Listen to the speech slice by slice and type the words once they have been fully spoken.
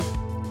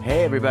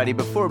Hey everybody,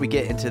 before we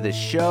get into the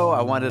show,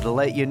 I wanted to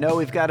let you know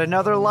we've got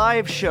another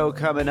live show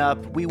coming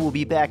up. We will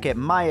be back at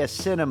Maya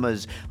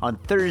Cinemas on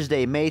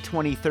Thursday, May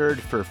 23rd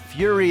for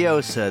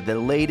Furiosa, the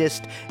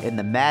latest in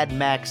the Mad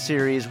Max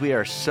series. We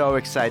are so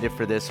excited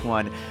for this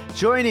one.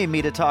 Joining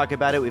me to talk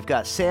about it, we've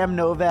got Sam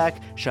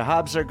Novak,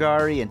 Shahab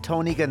Zargari, and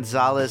Tony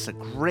Gonzalez. A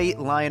great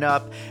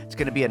lineup. It's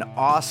going to be an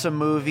awesome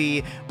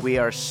movie. We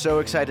are so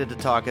excited to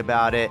talk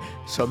about it.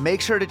 So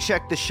make sure to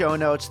check the show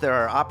notes. There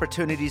are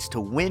opportunities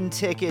to win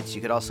tickets. You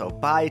could also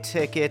buy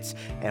tickets,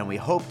 and we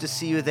hope to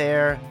see you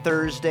there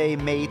Thursday,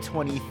 May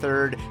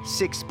 23rd,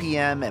 6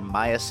 p.m. at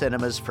Maya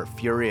Cinemas for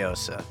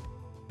Furiosa.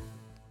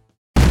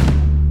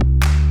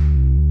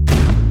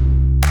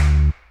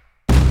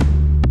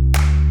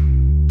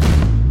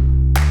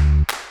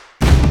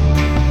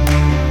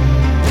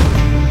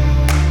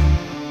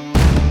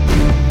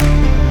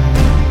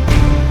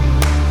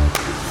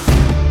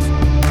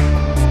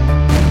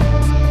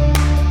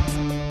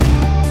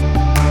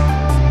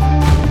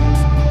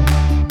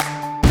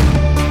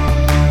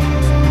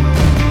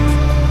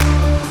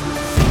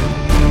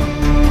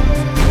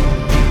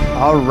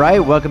 All right,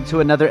 welcome to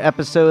another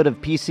episode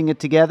of Piecing It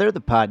Together, the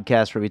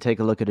podcast where we take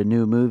a look at a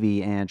new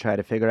movie and try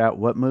to figure out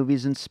what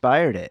movies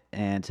inspired it.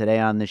 And today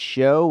on the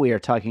show, we are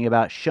talking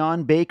about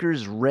Sean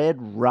Baker's Red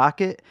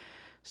Rocket,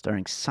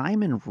 starring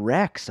Simon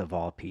Rex, of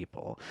all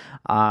people.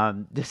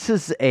 This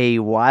is a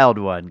wild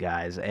one,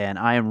 guys, and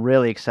I am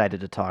really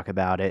excited to talk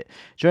about it.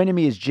 Joining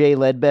me is Jay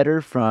Ledbetter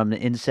from the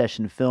In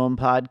Session Film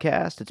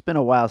podcast. It's been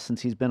a while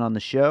since he's been on the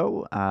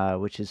show,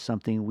 which is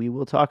something we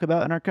will talk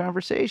about in our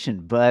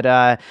conversation.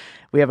 But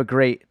we have a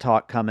great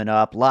talk coming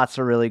up, lots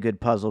of really good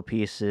puzzle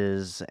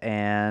pieces,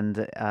 and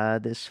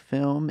this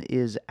film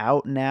is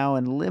out now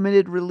in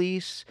limited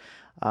release.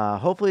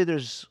 Hopefully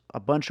there's a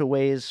bunch of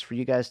ways for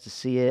you guys to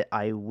see it.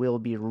 I will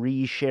be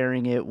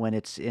re-sharing it when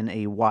it's in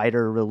a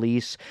wider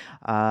release,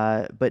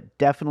 but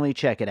definitely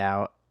check it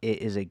out.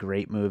 It is a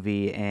great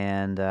movie,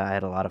 and I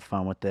had a lot of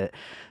fun with it.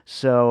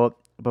 So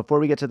before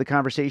we get to the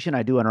conversation,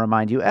 I do want to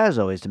remind you, as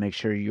always, to make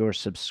sure you're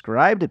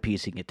subscribed to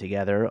Piecing It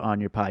Together on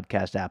your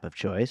podcast app of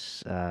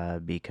choice,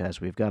 because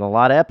we've got a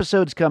lot of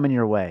episodes coming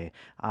your way.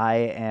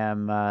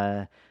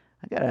 I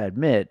gotta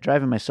admit,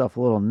 driving myself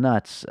a little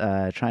nuts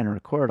trying to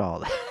record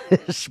all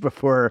this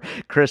before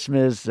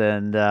Christmas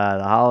and the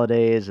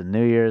holidays and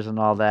New Year's and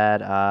all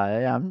that.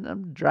 Yeah,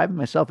 I'm driving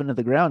myself into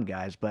the ground,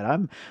 guys, but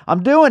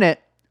I'm doing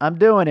it. I'm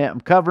doing it.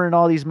 I'm covering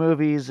all these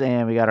movies,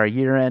 and we got our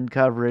year-end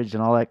coverage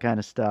and all that kind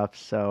of stuff.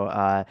 So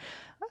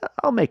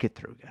I'll make it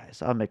through,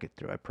 guys. I'll make it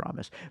through, I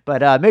promise.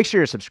 But make sure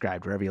you're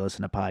subscribed wherever you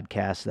listen to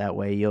podcasts. That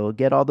way you'll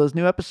get all those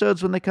new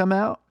episodes when they come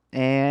out.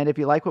 And if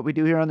you like what we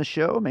do here on the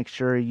show, make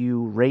sure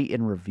you rate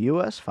and review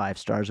us. 5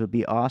 stars would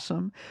be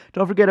awesome.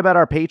 Don't forget about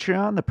our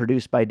Patreon, the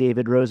Produced by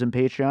David Rosen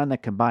Patreon,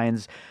 that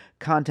combines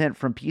content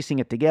from Piecing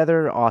It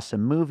Together,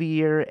 Awesome Movie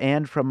Year,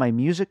 and from my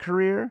music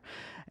career.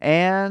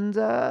 And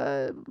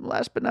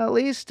last but not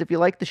least, if you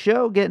like the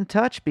show, get in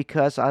touch,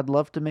 because I'd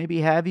love to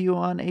maybe have you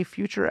on a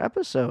future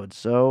episode.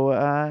 So,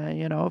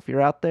 if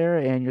you're out there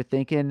and you're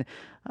thinking,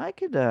 I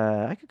could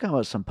come up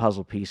with some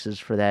puzzle pieces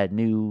for that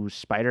new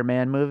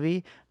Spider-Man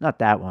movie. Not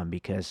that one,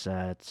 because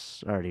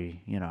it's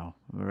already, we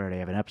already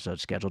have an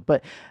episode scheduled.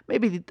 But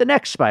maybe the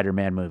next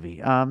Spider-Man movie.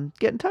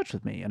 Get in touch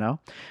with me,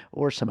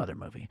 or some other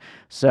movie.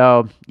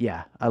 So,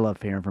 yeah, I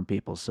love hearing from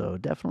people. So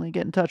definitely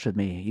get in touch with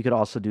me. You could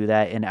also do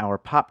that in our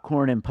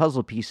Popcorn and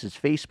Puzzle Pieces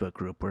Facebook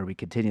group, where we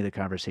continue the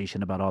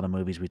conversation about all the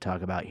movies we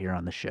talk about here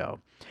on the show.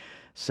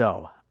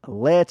 So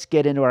let's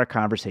get into our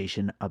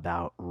conversation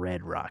about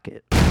Red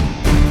Rocket.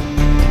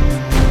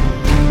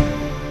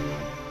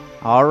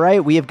 All right,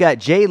 we have got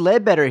Jay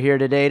Ledbetter here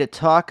today to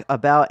talk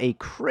about a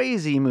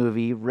crazy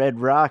movie, Red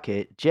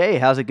Rocket. Jay,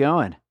 how's it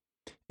going?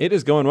 It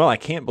is going well. I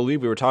can't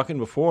believe we were talking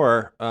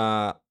before.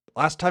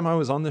 Last time I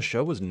was on the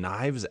show was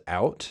Knives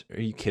Out. Are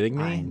you kidding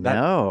me? I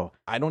know.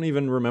 I don't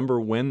even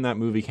remember when that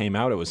movie came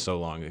out. It was so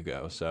long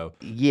ago. So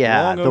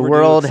yeah, the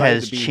world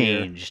has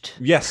changed.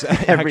 Here. Yes,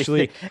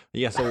 actually,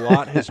 yes, a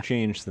lot has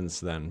changed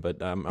since then.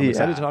 But I'm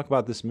excited to talk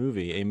about this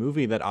movie, a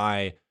movie that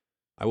I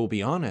will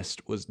be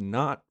honest, was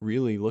not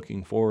really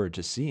looking forward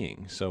to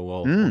seeing. So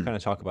we'll kind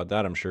of talk about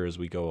that, I'm sure, as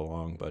we go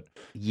along. But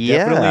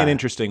definitely an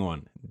interesting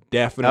one.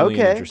 Definitely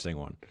an interesting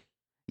one.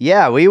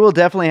 Yeah, we will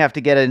definitely have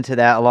to get into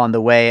that along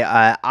the way.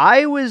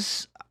 I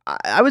was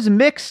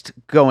mixed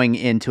going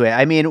into it.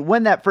 I mean,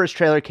 when that first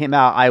trailer came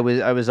out, I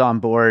was on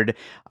board.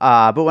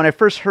 But when I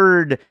first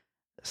heard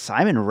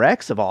Simon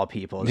Rex, of all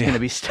people, is going to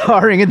be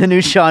starring in the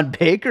new Sean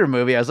Baker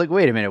movie, I was like,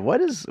 wait a minute, what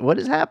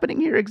is happening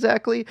here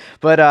exactly?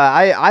 But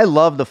I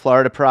love the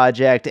Florida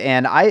Project,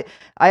 and I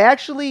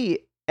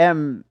actually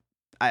am.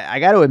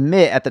 I got to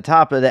admit, at the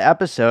top of the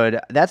episode,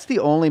 that's the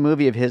only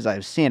movie of his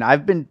I've seen.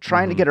 I've been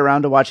trying to get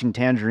around to watching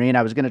Tangerine.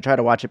 I was going to try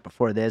to watch it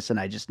before this, and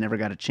I just never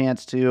got a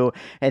chance to.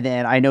 And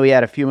then I know he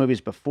had a few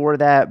movies before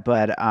that,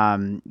 but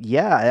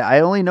I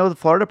only know the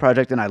Florida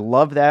Project, and I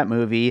love that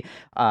movie.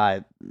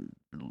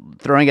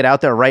 throwing it out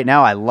there right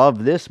now, I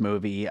love this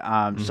movie. So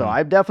Hmm.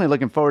 I'm definitely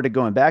looking forward to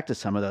going back to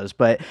some of those.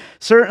 But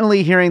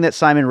certainly hearing that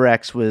Simon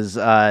Rex was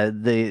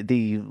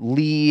the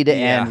lead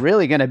and Yeah.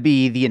 really going to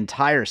be the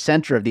entire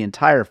center of the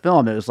entire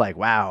film, it was like,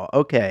 wow,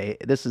 okay,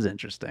 this is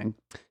interesting.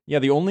 Yeah,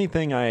 the only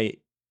thing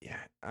yeah,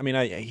 I mean,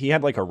 he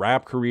had like a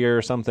rap career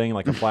or something,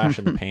 like a flash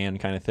in the pan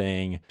kind of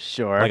thing, like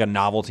Sure. a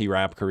novelty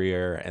rap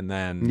career, and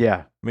then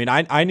Yeah. I mean,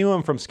 I knew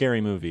him from the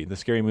Scary Movie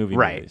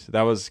Right. movies.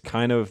 That was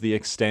kind of the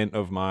extent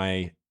of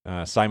my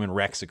Simon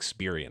Rex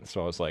experience.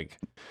 So I was like,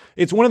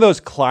 it's one of those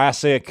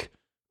classic.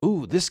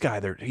 Ooh, this guy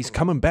there, he's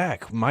coming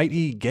back. Might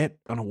he get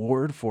an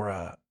award for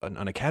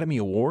an Academy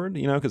Award?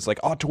 You know, because like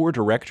auteur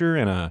director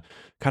and a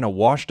kind of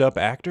washed up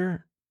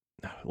actor.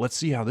 Let's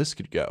see how this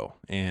could go.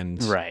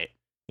 And Right.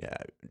 yeah,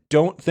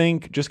 don't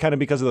think just kind of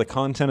because of the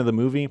content of the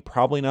movie,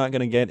 probably not going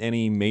to get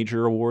any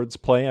major awards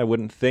play, I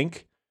wouldn't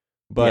think,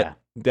 Yeah. but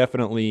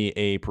definitely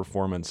a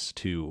performance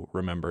to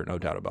remember, no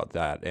doubt about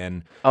that.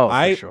 And Oh, for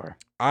I sure.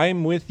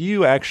 I'm with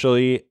you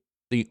actually.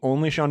 The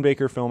only Sean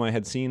Baker film I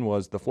had seen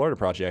was The Florida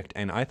Project,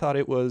 and I thought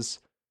it was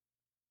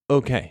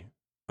okay.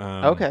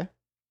 Um, Okay.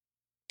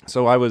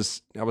 so I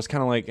was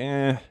kind of like,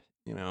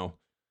 you know,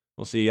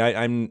 we'll see.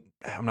 I'm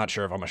not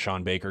sure if I'm a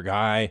Sean Baker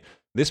guy.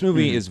 This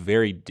movie Hmm. is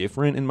very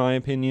different, in my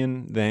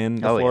opinion, than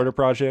The Oh, yeah. Florida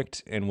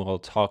Project, and we'll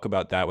talk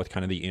about that with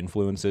kind of the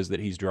influences that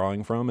he's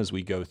drawing from as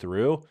we go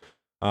through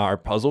our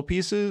puzzle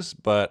pieces.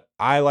 But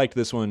I liked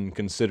this one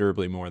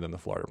considerably more than The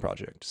Florida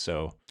Project,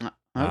 so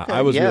I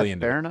Okay. was Yeah. really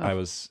into Fair it. enough.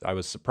 I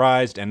was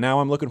surprised, and now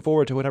I'm looking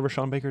forward to whatever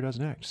Sean Baker does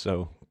next.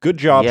 So good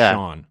job, Yeah.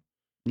 Sean.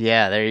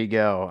 Yeah, there you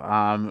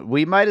go.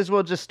 We might as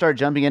well just start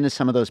jumping into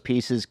some of those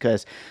pieces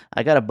because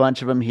I got a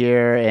bunch of them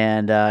here,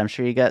 and I'm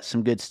sure you got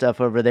some good stuff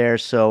over there.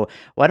 So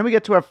why don't we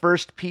get to our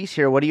first piece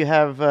here? What do you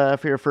have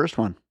for your first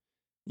one?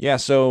 Yeah,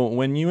 so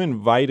when you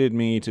invited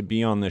me to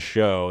be on the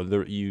show,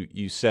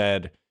 you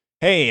said,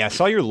 "Hey, I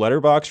saw your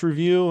Letterbox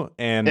review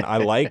and I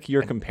like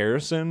your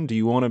comparison. Do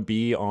you want to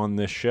be on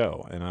this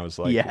show?" And I was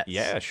like, Yes.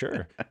 "Yeah,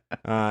 sure."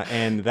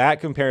 And that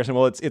comparison,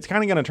 well, it's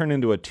kind of going to turn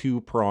into a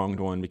two-pronged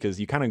one because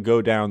you kind of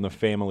go down the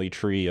family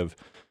tree of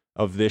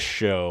this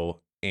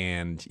show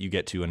and you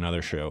get to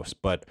another show.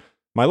 But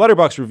my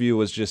Letterbox review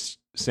was just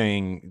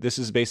saying this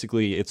is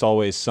basically It's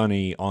Always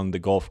Sunny on the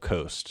Gulf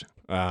Coast.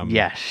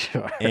 Yeah,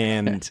 sure.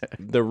 And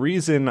the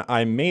reason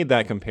I made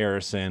that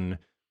comparison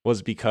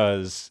was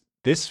because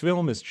this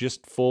film is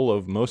just full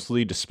of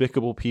mostly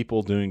despicable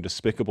people doing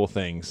despicable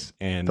things.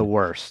 The And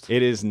worst.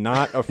 it is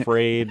not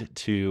afraid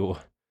to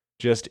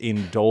just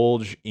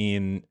indulge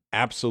in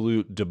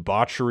absolute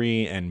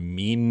debauchery and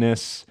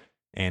meanness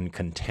and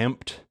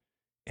contempt.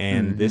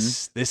 And Hmm.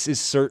 this is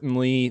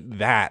certainly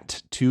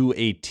that to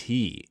a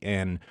T.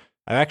 And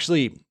I've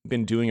actually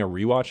been doing a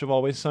rewatch of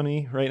Always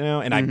Sunny right now,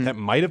 and Hmm. that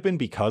might have been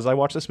because I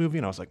watched this movie,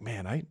 and I was like,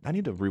 man, I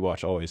need to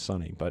rewatch Always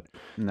Sunny. But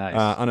Nice.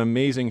 an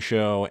amazing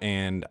show,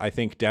 and I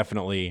think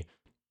definitely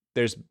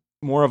there's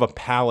more of a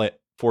palette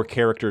for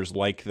characters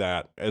like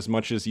that. As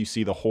much as you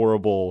see the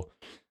horrible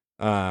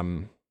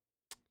um,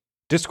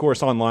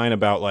 discourse online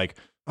about like,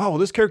 oh, well,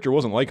 this character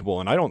wasn't likable,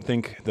 and I don't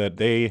think that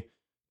they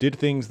did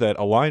things that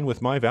align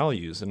with my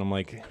values. And I'm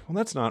like, well,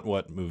 that's not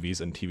what movies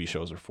and TV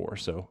shows are for.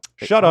 So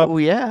shut Oh, up,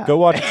 yeah. go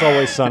watch It's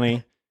Always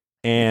Sunny.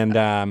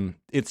 And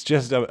it's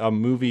just a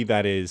movie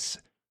that is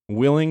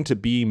willing to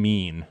be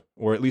mean,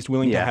 or at least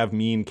willing to Yeah, have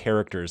mean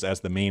characters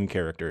as the main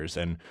characters,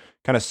 and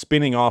kind of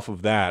spinning off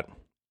of that.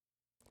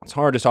 It's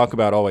hard to talk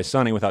about Always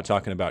Sunny without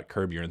talking about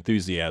Curb Your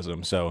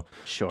Enthusiasm. So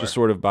just sure.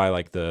 sort of by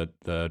like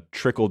the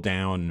trickle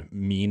down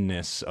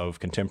meanness of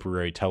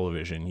contemporary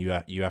television, you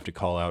have to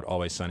call out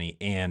Always Sunny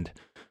and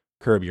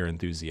Curb Your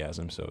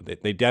Enthusiasm. So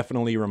they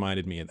definitely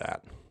reminded me of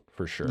that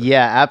for sure.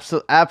 Yeah,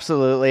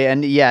 absolutely.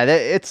 And yeah,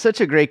 it's such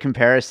a great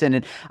comparison.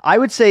 And I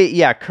would say,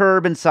 yeah,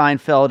 Curb and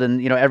Seinfeld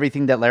and,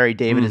 everything that Larry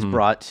David has Hmm.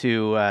 brought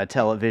to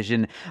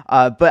television.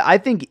 But I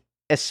think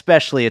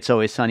especially It's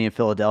Always Sunny in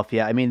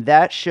Philadelphia. I mean,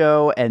 that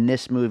show and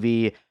this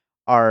movie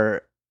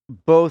are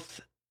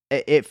both,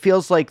 it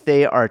feels like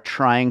they are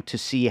trying to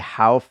see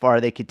how far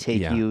they could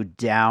take Yeah. you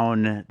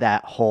down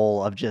that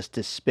hole of just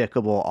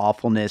despicable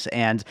awfulness.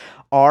 And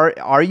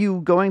are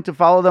you going to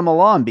follow them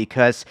along?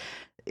 Because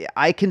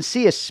I can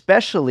see,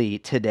 especially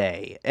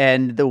today,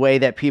 and the way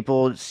that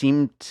people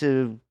seem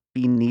to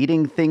be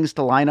needing things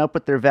to line up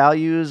with their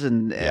values,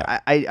 and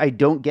Yeah. I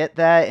don't get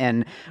that.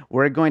 And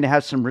we're going to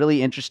have some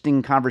really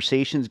interesting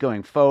conversations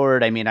going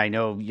forward. I mean, I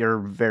know you're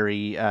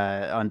very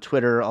on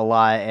Twitter a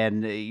lot,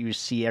 and you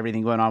see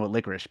everything going on with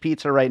Licorice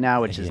Pizza right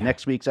now, which is Yeah.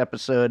 next week's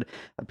episode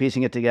of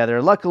Piecing It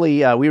Together.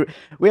 Luckily,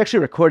 we actually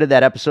recorded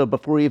that episode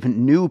before we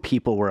even knew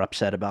people were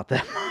upset about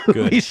that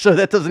movie, Good. so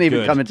that doesn't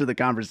even Good. come into the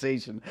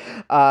conversation.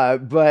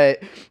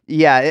 But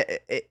yeah,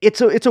 it's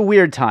a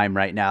weird time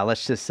right now,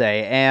 let's just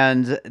say.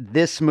 And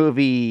this movie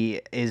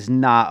is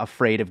not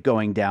afraid of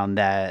going down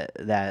that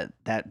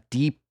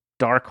deep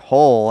dark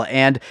hole.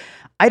 And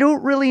I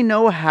don't really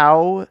know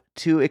how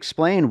to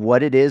explain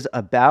what it is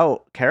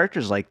about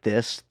characters like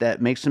this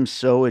that makes them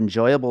so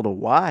enjoyable to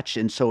watch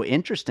and so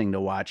interesting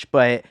to watch.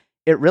 But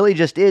It really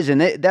just is, and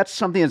that's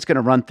something that's going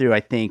to run through, I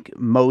think,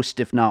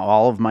 most, if not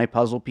all, of my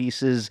puzzle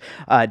pieces.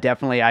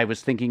 Definitely, I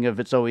was thinking of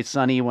It's Always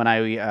Sunny when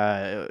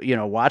I,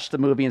 watched the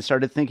movie and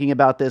started thinking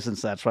about this, and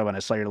so that's why when I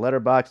saw your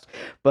letterbox.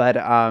 But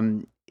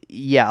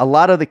yeah, a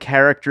lot of the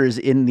characters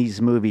in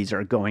these movies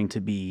are going to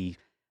be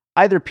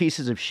either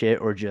pieces of shit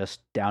or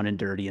just down and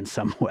dirty in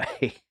some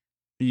way.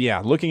 Yeah,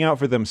 looking out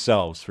for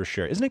themselves for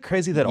sure. Isn't it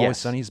crazy that Always Yes,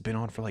 Sunny's been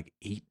on for like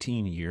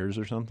 18 years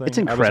or it's something? I was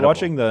incredible.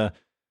 watching the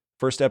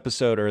first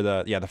episode or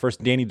the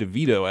first Danny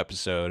DeVito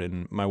episode,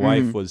 and my Hmm.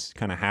 wife was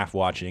kind of half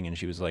watching, and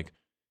she was like,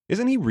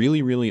 "Isn't he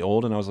really really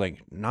old?" And I was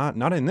like, "Not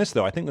in this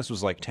though. I think this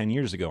was like 10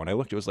 years ago." And I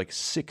looked, it was like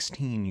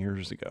 16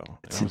 years ago, and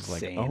It's I was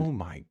like, insane. "Oh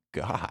my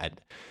god,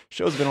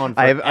 show's been on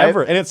I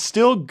forever, and it's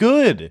still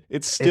good.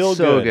 It's It's still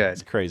so good.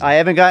 It's good. I crazy."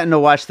 haven't gotten to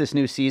watch this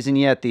new season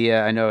yet.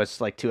 I know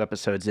it's like 2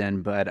 episodes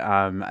in, but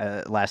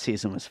last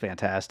season was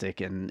fantastic,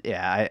 and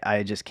yeah,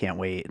 I just can't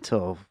wait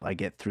until I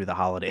get through the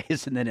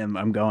holidays, and then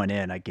I'm going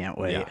in. I can't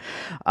wait.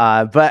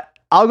 Yeah. But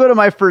I'll go to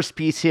my first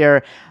piece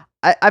here.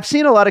 I've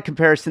seen a lot of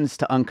comparisons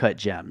to Uncut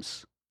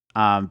Gems.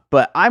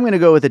 But I'm going to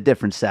go with a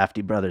different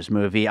Safdie Brothers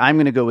movie. I'm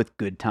going to go with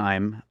Good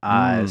Time,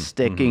 Mm-hmm.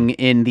 sticking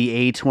in the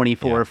Yeah.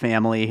 A24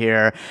 family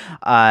here.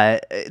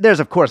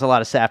 There's, of course, a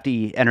lot of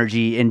Safdie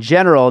energy in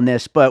general in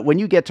this, but when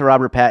you get to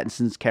Robert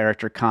Pattinson's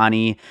character,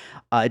 Connie,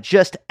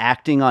 just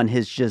acting on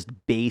his just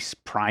base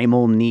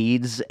primal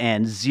needs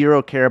and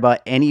zero care about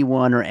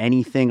anyone or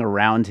anything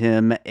around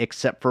him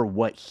except for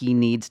what he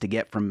needs to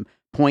get from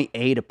point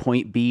A to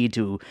point B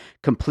to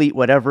complete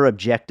whatever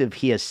objective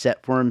he has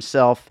set for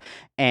himself.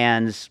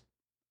 And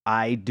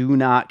I do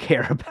not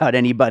care about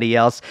anybody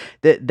else.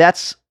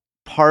 That's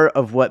part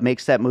of what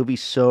makes that movie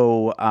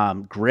so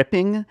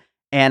gripping.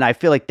 And I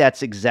feel like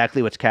that's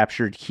exactly what's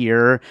captured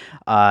here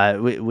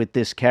with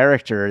this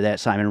character that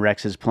Simon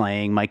Rex is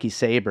playing, Mikey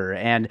Saber.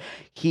 And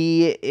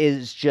he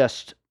is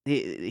just,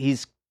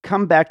 he's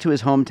come back to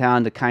his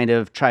hometown to kind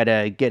of try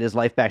to get his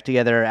life back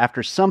together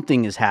after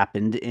something has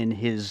happened in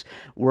his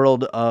the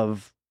world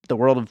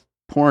of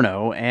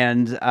porno.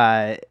 And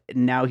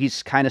now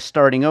he's kind of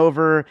starting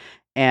over,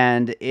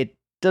 and it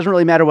doesn't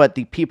really matter what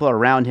the people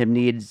around him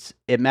needs.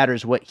 It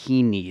matters what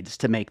he needs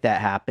to make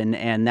that happen,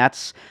 and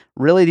that's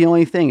really the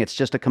only thing. It's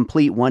just a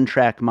complete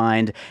one-track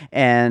mind.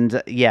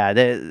 And yeah,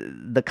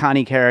 the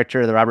Connie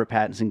character, the Robert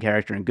Pattinson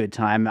character in Good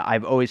Time,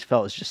 I've always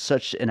felt is just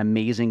such an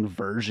amazing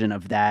version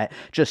of that,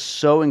 just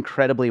so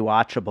incredibly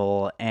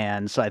watchable.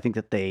 And so I think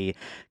that they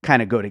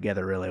kind of go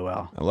together really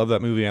well. I love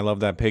that movie. I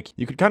love that pick.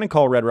 You could kind of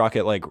call Red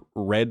Rocket like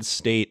Red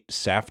State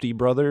Safdie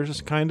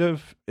Brothers, kind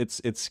of.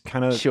 It's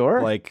kind of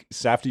Sure. like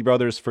Safdie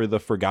Brothers for the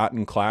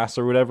Forgotten Class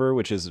or whatever,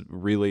 which is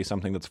really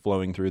something that's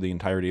flowing through the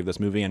entirety of this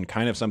movie, and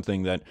kind of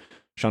something that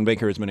Sean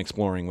Baker has been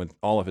exploring with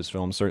all of his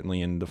films,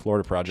 certainly in the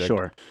Florida Project.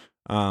 Sure.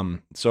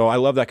 So I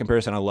love that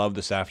comparison. I love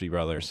the Safdie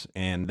brothers,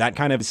 and that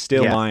kind of is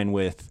still in Yeah. line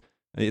with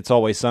It's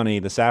Always Sunny.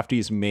 The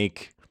Safdies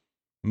make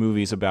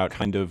movies about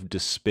kind of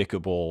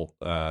despicable,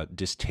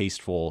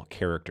 distasteful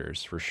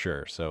characters for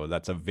sure. So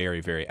that's a very,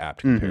 very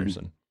apt Hmm.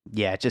 comparison.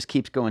 Yeah, it just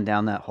keeps going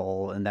down that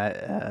hole, and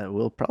that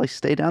will probably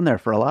stay down there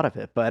for a lot of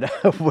it. But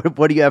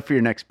what do you have for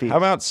your next How piece?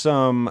 about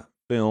some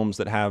films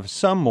that have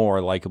some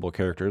more likable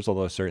characters,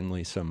 although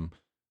certainly some,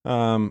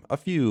 a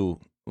few,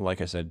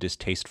 like I said,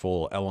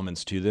 distasteful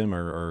elements to them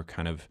or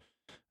kind of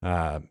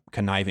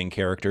conniving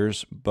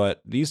characters.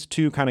 But these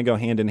two kind of go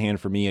hand in hand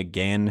for me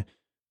again.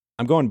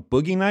 I'm going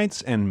Boogie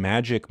Nights and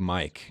Magic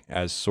Mike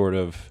as sort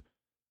of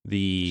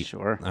the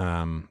Sure.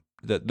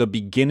 the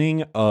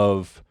beginning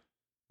of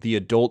the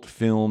adult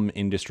film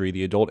industry,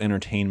 the adult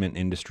entertainment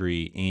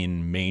industry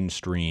in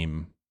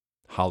mainstream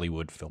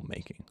Hollywood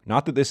filmmaking.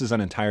 Not that this is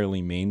an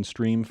entirely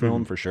mainstream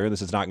film Hmm. for sure.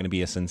 This is not going to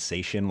be a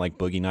sensation like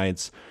Boogie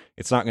Nights.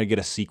 It's not going to get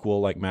a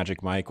sequel like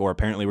Magic Mike, or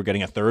apparently we're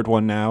getting a third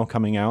one now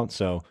coming out.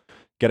 So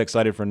get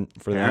excited for that.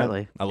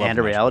 Apparently, I love and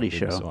the a Magic Mike reality movies,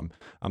 show. so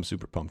I'm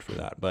super pumped for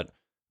that. But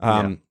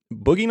Yeah.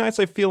 Boogie Nights,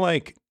 I feel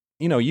like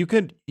you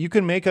could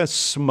make a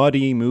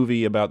smutty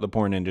movie about the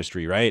porn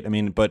industry, right? I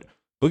mean, but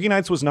Boogie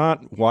Nights was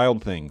not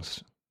Wild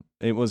Things.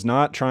 It was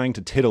not trying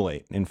to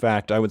titillate. In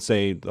fact, I would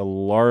say a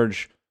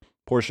large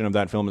portion of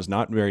that film is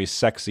not very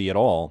sexy at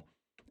all.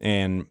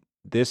 And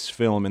this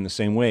film, in the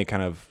same way,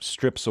 kind of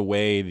strips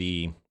away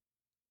the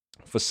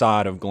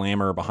facade of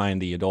glamour behind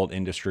the adult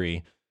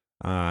industry,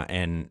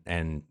 and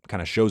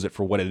kind of shows it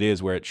for what it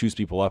is, where it chews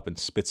people up and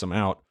spits them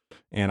out.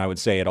 And I would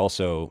say it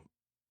also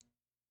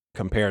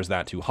compares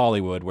that to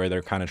Hollywood, where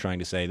they're kind of trying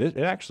to say that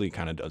it actually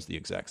kind of does the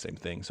exact same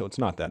thing. So it's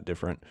not that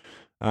different.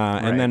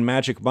 And Right. then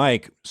Magic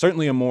Mike,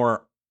 certainly a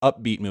more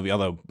upbeat movie,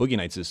 although Boogie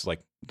Nights is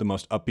like the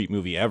most upbeat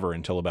movie ever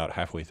until about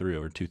halfway through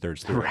or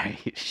 2/3 through.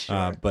 Right.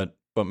 Sure. But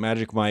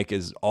Magic Mike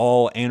is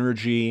all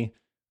energy.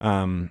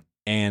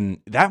 And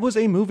that was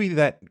a movie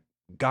that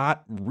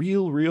got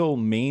real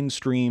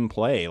mainstream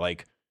play.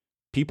 Like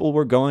people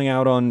were going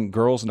out on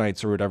girls'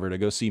 nights or whatever to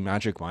go see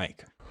Magic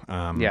Mike.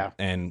 Yeah.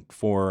 And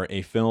for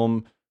a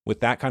film with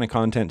that kind of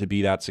content to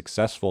be that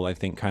successful, I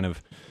think kind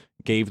of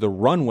gave the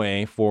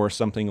runway for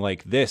something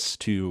like this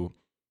to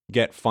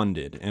get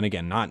funded. And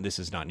again, this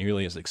is not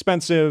nearly as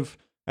expensive.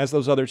 as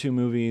those other two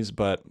movies,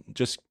 but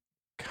just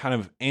kind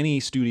of any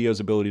studio's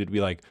ability to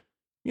be like,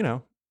 you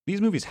know, these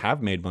movies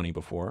have made money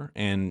before,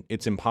 and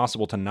it's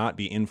impossible to not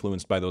be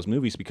influenced by those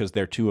movies because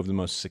they're two of the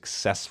most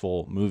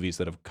successful movies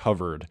that have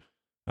covered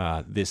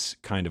this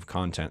kind of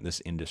content,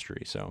 this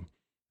industry. So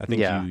I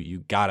think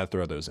you gotta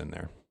throw those in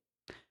there.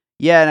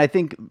 Yeah, and I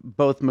think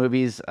both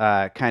movies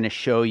kind of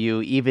show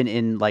you, even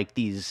in like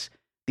these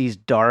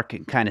dark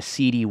and kind of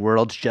seedy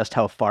worlds, just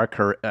how far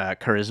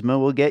charisma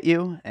will get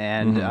you.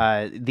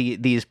 And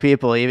these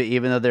people,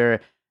 even though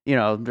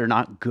they're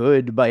not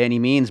good by any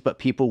means, but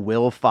people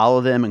will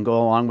follow them and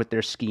go along with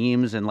their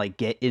schemes and like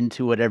get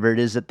into whatever it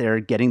is that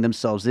they're getting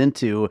themselves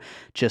into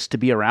just to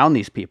be around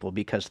these people,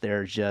 because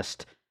they're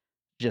just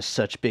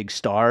such big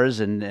stars,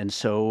 and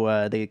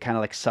so they kind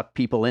of like suck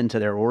people into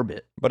their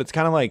orbit. But it's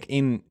kind of like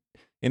in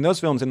those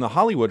films, in the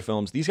Hollywood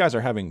films, these guys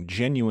are having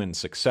genuine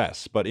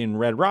success. But in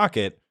Red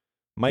Rocket,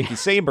 Mikey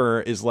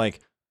Saber is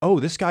like, oh,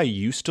 this guy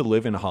used to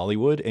live in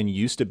Hollywood and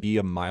used to be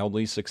a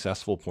mildly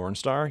successful porn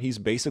star. He's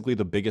basically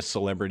the biggest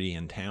celebrity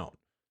in town.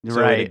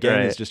 So it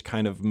again is just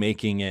kind of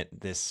making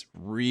it this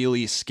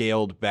really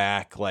scaled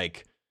back,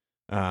 like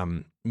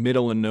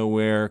middle of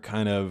nowhere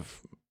kind of,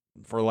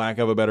 for lack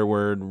of a better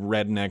word,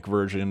 redneck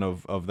version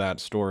of that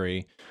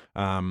story.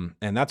 And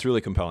that's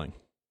really compelling.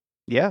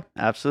 Yeah,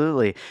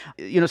 absolutely.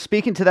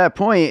 Speaking to that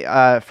point,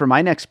 for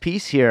my next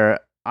piece here,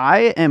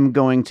 I am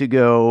going to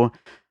go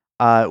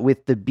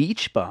with The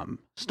Beach Bum,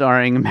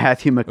 starring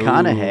Matthew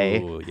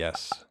McConaughey. Ooh,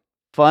 yes.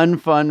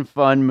 Fun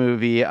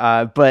movie.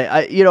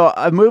 But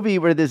a movie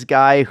where this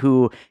guy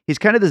he's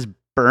kind of this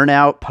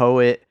burnout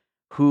poet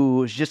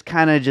who's just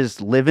kind of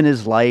just living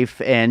his life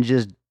and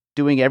just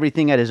doing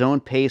everything at his own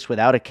pace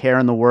without a care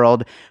in the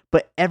world.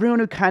 But everyone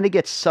who kind of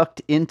gets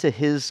sucked into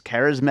his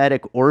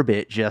charismatic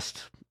orbit,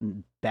 just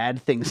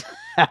bad things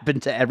happen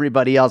to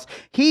everybody else.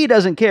 He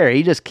doesn't care.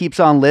 He just keeps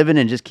on living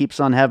and just keeps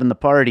on having the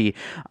party.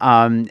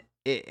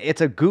 It's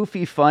a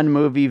goofy, fun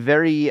movie,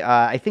 very,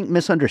 I think,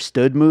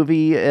 misunderstood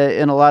movie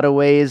in a lot of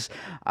ways.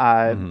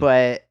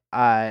 But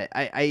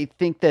I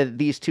think that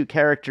these two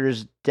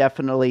characters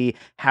definitely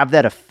have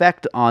that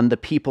effect on the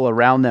people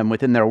around them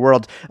within their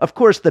worlds. Of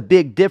course, the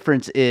big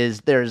difference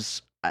is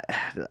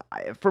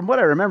from what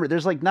I remember,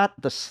 there's like not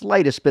the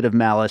slightest bit of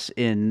malice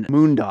in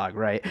Moondog,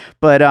 right?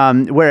 But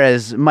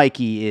whereas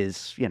Mikey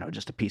is,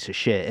 just a piece of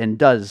shit and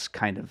does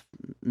kind of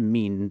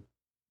mean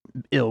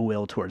ill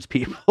will towards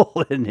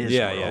people in his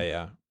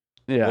world.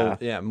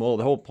 Well,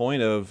 the whole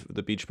point of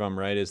The Beach Bum,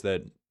 right, is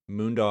that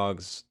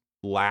Moondog's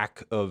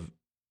lack of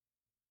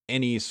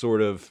any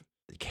sort of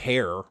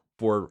care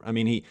for, I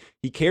mean,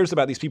 he cares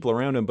about these people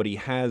around him, but he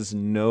has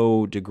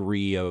no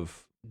degree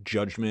of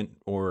judgment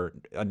or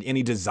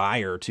any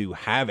desire to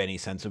have any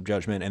sense of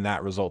judgment, and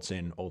that results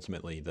in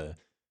ultimately the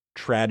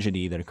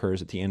tragedy that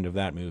occurs at the end of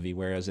that movie.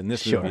 Whereas in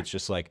this movie, it's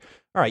just like,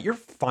 all right, you're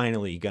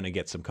finally gonna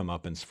get some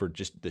comeuppance for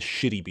just the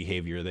shitty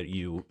behavior that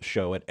you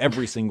show at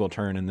every single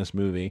turn in this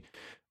movie.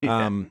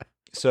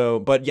 So,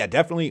 but yeah,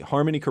 definitely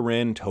Harmony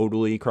Korine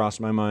totally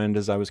crossed my mind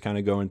as I was kind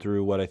of going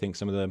through what I think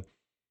some of the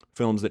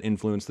films that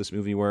influenced this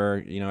movie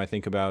were. I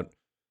think about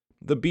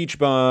The Beach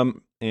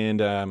Bum,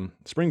 and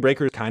Spring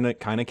Breakers kind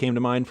of came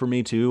to mind for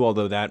me too,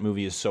 although that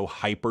movie is so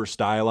hyper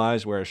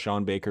stylized, whereas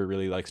Sean Baker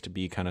really likes to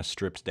be kind of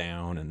stripped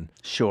down and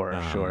sure.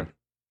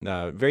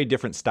 Very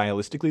different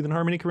stylistically than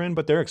Harmony Korine,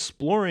 but they're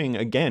exploring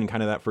again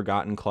kind of that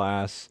forgotten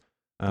class,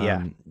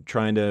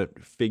 trying to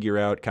figure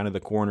out kind of the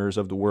corners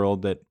of the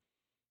world that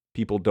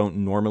people don't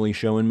normally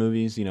show in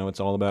movies. It's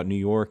all about New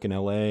York and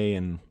LA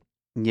and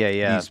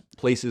these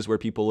places where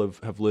people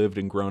have lived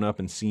and grown up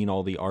and seen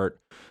all the art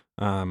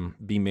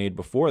be made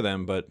before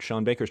them, but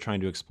Sean Baker's trying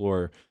to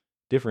explore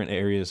different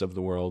areas of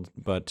the world,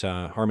 but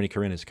Harmony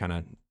Korine is kind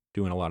of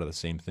doing a lot of the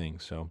same thing.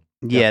 So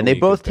and they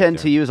both tend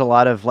to use a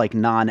lot of like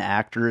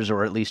non-actors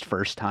or at least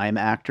first-time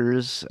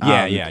actors.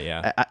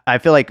 I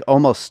feel like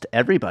almost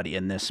everybody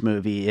in this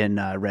movie in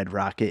Red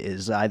Rocket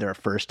is either a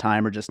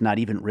first-time or just not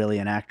even really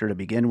an actor to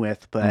begin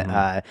with. But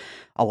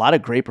a lot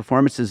of great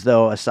performances,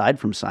 though, aside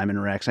from Simon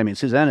Rex. I mean,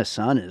 Susanna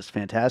Son is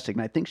fantastic,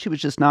 and I think she was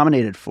just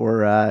nominated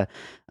for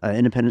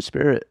Independent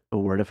Spirit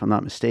Award, if I'm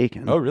not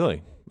mistaken. Oh,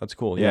 really? That's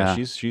cool. Yeah,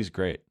 she's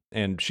great,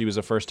 and she was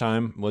a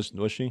first-time. Was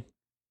she?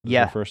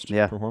 Her first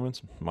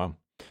performance. Wow.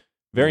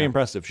 Very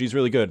impressive. She's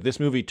really good. This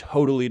movie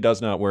totally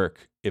does not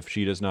work if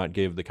she does not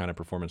give the kind of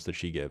performance that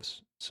she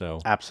gives.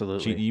 So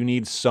absolutely, you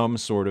need some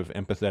sort of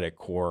empathetic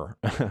core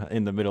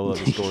in the middle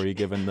of the story,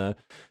 given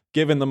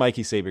the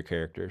Mikey Saber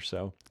character.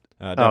 So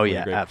definitely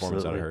a great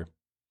performance out of her.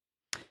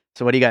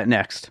 So what do you got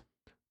next?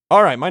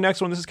 All right, my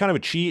next one. This is kind of a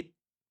cheat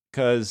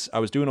because I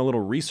was doing a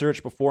little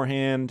research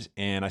beforehand,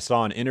 and I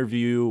saw an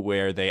interview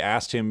where they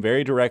asked him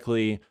very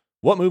directly,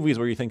 "What movies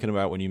were you thinking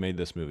about when you made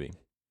this movie?"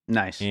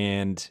 Nice.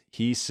 And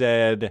he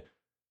said,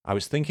 I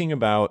was thinking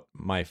about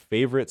my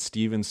favorite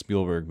Steven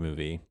Spielberg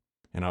movie,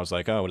 and I was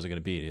like, "Oh, what is it going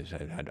to be?"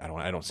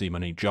 I don't see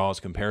many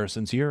Jaws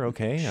comparisons here.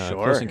 Okay,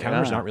 Close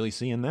Encounters, not really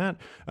seeing that.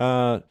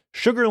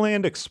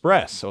 Sugarland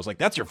Express. I was like,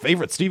 "That's your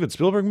favorite Steven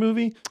Spielberg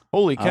movie?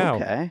 Holy cow!"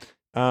 Okay.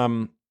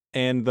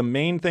 And the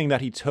main thing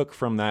that he took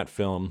from that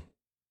film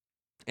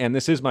And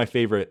this is my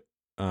favorite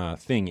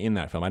thing in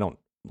that film. I don't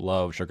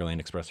love Sugarland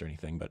Express or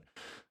anything, but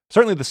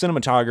certainly the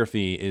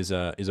cinematography is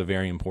a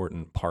very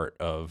important part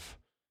of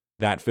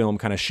that film.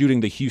 Kind of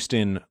shooting the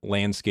Houston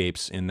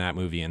landscapes in that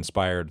movie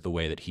inspired the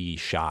way that he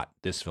shot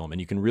this film, and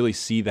you can really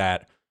see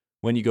that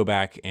when you go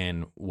back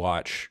and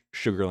watch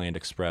Sugarland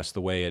Express.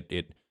 The way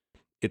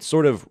it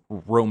sort of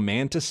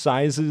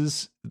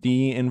romanticizes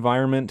the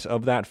environment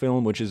of that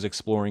film, which is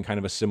exploring kind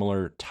of a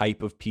similar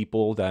type of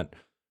people that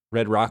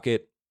Red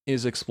Rocket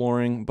is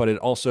exploring, but it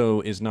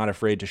also is not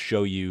afraid to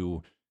show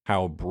you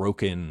how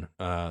broken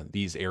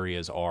these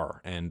areas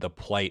are and the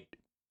plight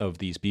of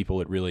these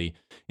people. It really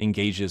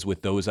engages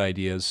with those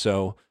ideas.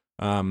 So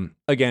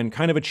again,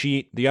 kind of a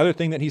cheat. The other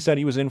thing that he said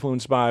he was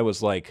influenced by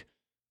was like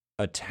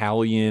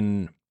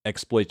Italian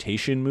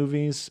exploitation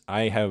movies.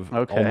 I have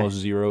almost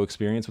zero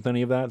experience with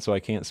any of that, so I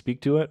can't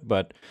speak to it.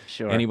 But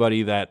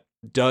anybody that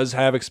does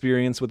have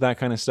experience with that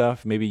kind of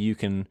stuff, maybe you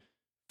can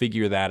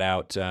figure that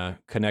out,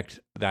 connect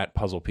that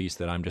puzzle piece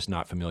that I'm just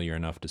not familiar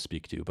enough to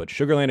speak to. But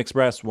Sugarland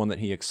Express, one that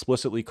he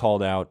explicitly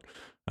called out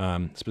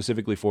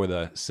specifically for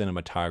the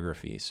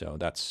cinematography. So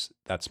that's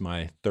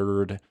my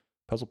third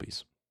puzzle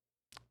piece.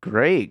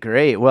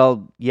 Great.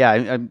 Well,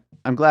 yeah,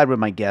 I'm glad when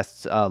my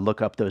guests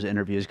look up those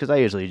interviews, because I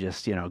usually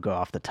just go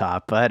off the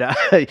top. But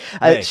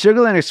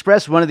Sugarland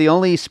Express, one of the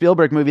only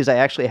Spielberg movies I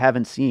actually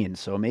haven't seen,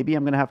 so maybe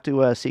I'm gonna have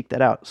to seek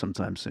that out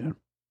sometime soon.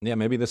 Yeah,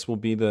 maybe this will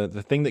be the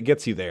thing that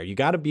gets you there. You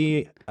got to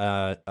be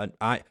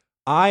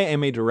I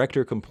am a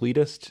director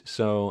completist,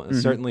 so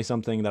certainly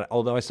something that,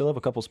 although I still have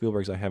a couple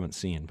Spielbergs I haven't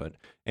seen, but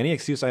any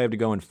excuse I have to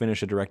go and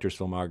finish a director's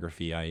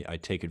filmography, I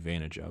take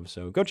advantage of.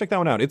 So go check that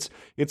one out.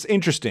 It's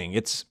interesting.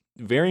 It's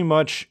very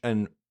much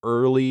an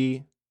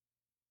early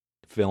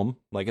film.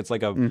 Like it's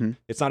like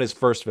it's not his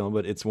first film,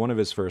 but it's one of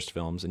his first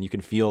films, and you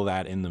can feel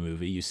that in the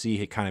movie. You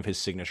see kind of his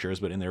signatures,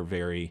 but in their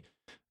very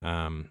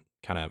kind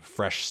of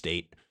fresh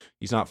state.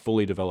 He's not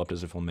fully developed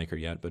as a filmmaker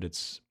yet, but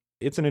it's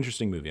an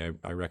interesting movie.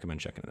 I recommend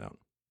checking it out.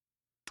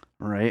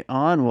 Right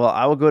on. Well,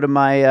 I will go to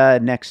my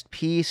next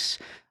piece.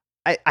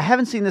 I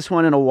haven't seen this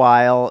one in a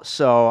while,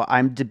 so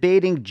I'm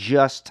debating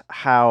just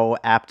how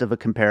apt of a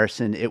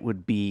comparison it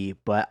would be,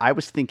 but I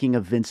was thinking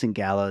of Vincent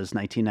Gallo's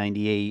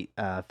 1998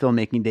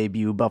 filmmaking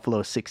debut,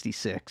 Buffalo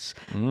 66.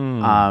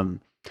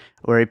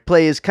 Where he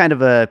plays kind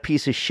of a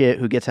piece of shit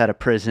who gets out of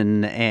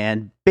prison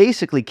and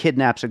basically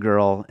kidnaps a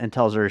girl and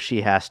tells her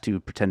she has to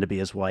pretend to be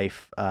his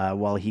wife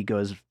while he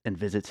goes and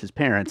visits his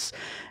parents.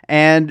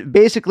 And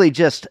basically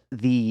just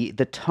the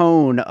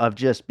tone of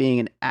just being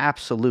an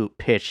absolute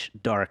pitch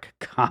dark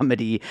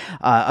comedy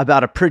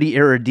about a pretty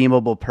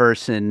irredeemable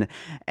person.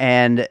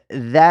 And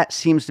that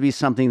seems to be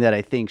something that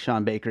I think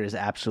Sean Baker is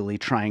absolutely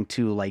trying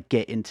to like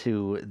get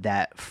into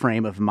that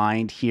frame of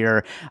mind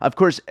here. Of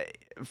course,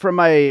 from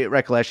my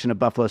recollection of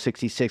Buffalo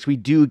 66, we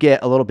do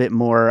get a little bit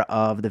more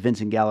of the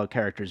Vincent Gallo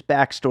character's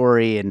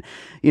backstory and,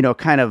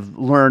 kind of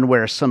learn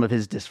where some of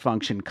his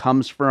dysfunction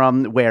comes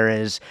from.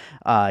 Whereas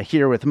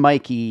here with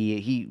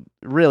Mikey, he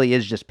really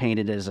is just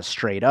painted as a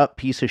straight up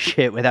piece of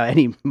shit without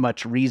any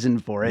much reason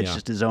for it. It's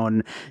just his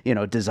own,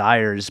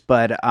 desires.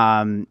 But,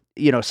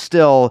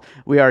 still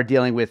we are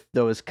dealing with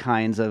those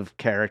kinds of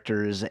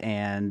characters,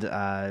 and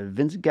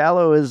Vincent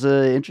Gallo is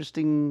an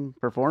interesting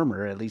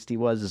performer. At least he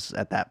was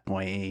at that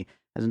point. He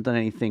hasn't done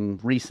anything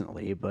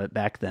recently, but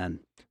back then.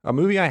 A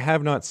movie I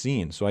have not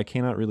seen, so I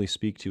cannot really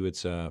speak to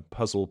its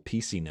puzzle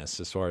pieciness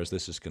as far as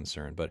this is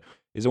concerned. But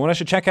is it one I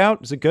should check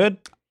out? Is it good?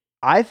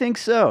 I think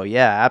so.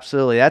 Yeah,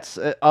 absolutely. That's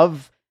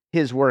of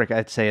his work,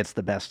 I'd say it's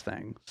the best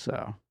thing.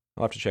 So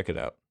I'll have to check it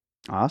out.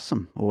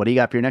 Awesome. Well, what do you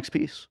got for your next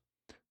piece?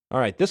 All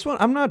right, this one,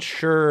 I'm not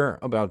sure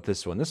about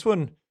this one. This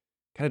one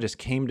kind of just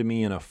came to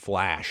me in a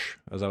flash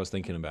as I was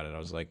thinking about it. I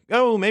was like,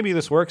 oh, maybe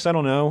this works. I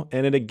don't know.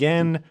 And it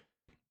again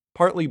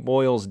partly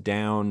boils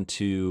down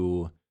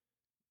to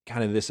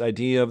kind of this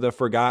idea of the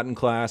forgotten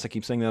class. I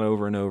keep saying that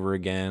over and over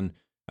again.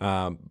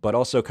 But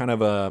also kind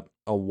of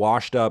a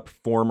washed up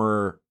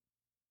former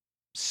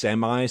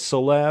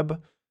semi-celeb.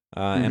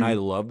 And I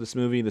love this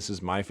movie. This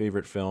is my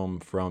favorite film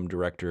from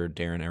director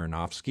Darren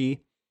Aronofsky,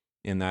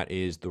 and that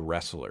is The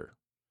Wrestler.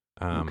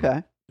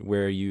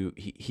 Where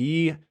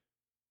he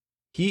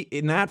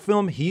in that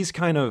film, he's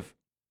kind of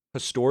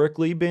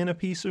historically been a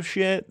piece of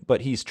shit, but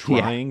he's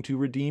trying to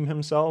redeem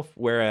himself.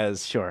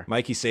 Whereas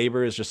Mikey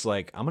Saber is just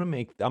like,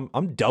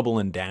 I'm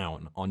doubling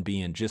down on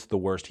being just the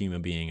worst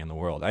human being in the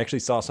world. I actually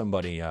saw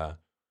somebody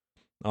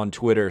on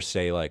Twitter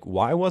say like,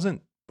 why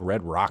wasn't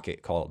Red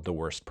Rocket called the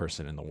worst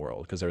person in the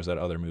world? Because there was that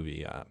other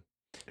movie that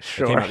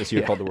came out this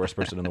year called The Worst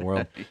Person in the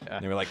World.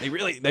 And they were like, they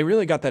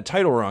really got that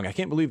title wrong. I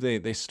can't believe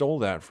they stole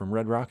that from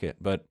Red Rocket.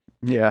 But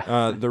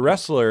The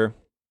Wrestler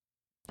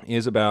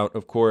is about,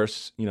 of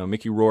course,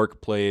 Mickey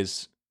Rourke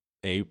plays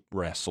a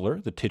wrestler,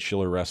 the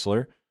titular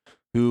wrestler,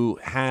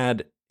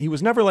 he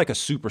was never like a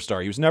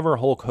superstar. He was never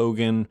Hulk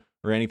Hogan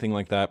or anything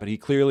like that, but he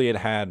clearly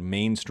had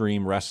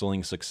mainstream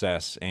wrestling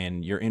success.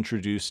 And you're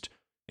introduced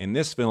in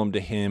this film to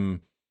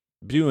him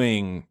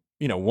doing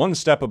one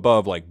step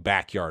above like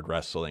backyard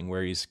wrestling,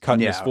 where he's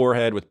cutting his Yeah.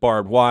 forehead with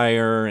barbed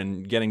wire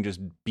and getting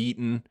just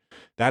beaten.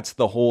 That's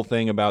the whole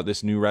thing about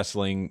this new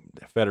wrestling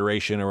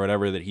federation or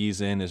whatever that he's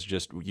in, is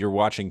just you're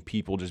watching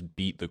people just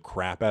beat the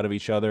crap out of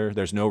each other.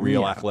 There's no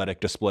real athletic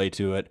display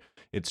to it.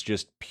 It's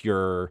just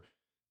pure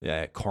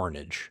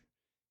carnage.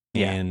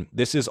 Yeah. And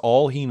this is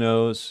all he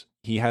knows.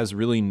 He has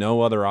really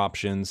no other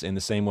options, in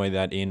the same way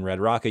that in Red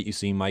Rocket, you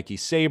see Mikey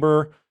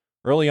Saber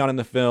early on in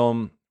the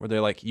film, where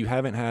they're like, you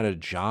haven't had a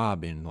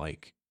job in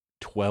like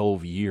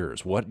 12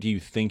 years. What do you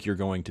think you're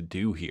going to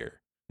do here?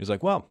 He's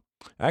like, well,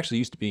 I actually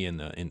used to be in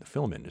the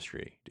film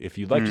industry. If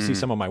you'd like to see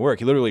some of my work,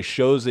 he literally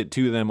shows it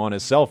to them on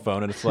his cell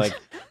phone, and it's like,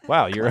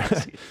 wow, you're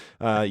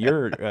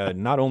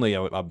not only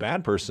a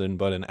bad person,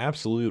 but an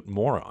absolute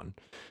moron.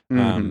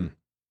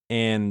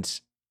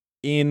 And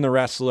in The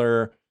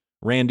Wrestler,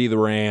 Randy the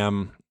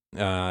Ram,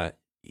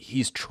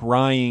 he's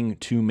trying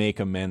to make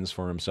amends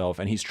for himself,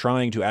 and he's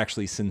trying to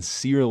actually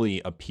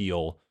sincerely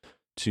appeal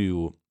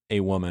to a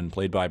woman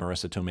played by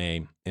Marissa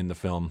Tomei in the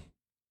film.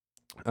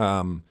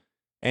 And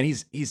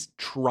he's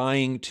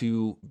trying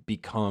to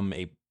become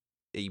a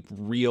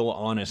real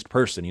honest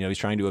person. He's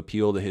trying to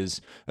appeal to his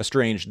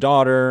estranged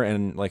daughter,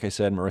 and like I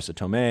said, Marissa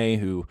Tomei,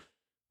 who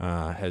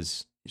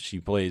she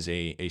plays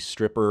a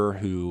stripper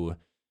who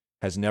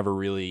has never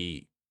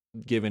really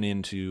given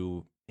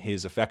into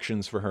his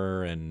affections for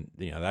her, and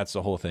that's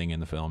the whole thing in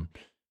the film.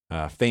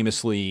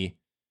 Famously,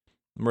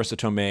 Marissa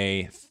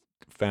Tomei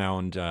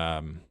found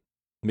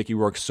Mickey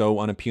Rourke so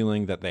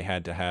unappealing that they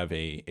had to have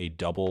a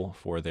double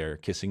for their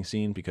kissing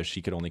scene, because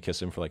she could only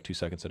kiss him for like 2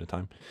 seconds at a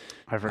time.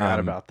 I forgot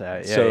about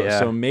that.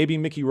 So maybe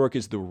Mickey Rourke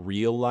is the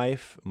real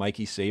life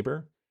Mikey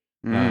Saber,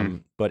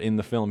 but in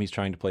the film he's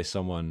trying to play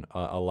someone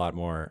a lot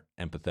more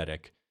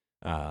empathetic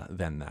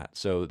than that.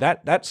 So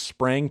that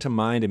sprang to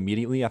mind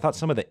immediately. I thought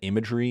some of the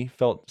imagery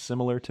felt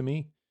similar to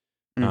me.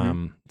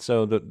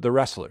 So the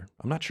Wrestler,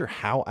 I'm not sure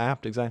how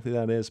apt exactly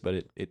that is,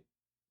 but it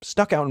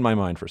stuck out in my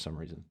mind for some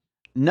reason.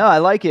 No, I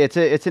like it.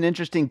 It's an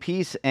interesting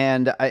piece,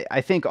 and I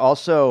think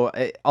also,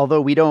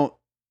 although we don't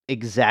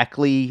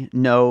exactly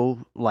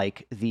know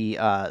like the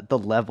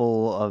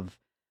level of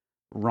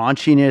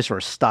raunchiness or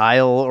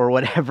style or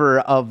whatever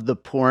of the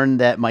porn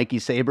that Mikey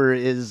Saber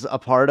is a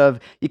part of,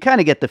 you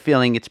kind of get the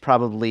feeling it's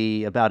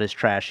probably about as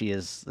trashy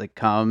as they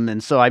come.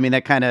 And so, I mean,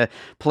 that kind of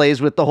plays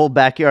with the whole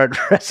backyard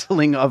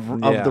wrestling of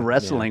the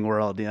wrestling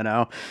world,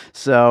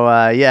 So,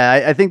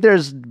 I think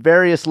there's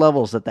various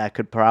levels that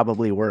could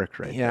probably work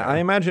right there. I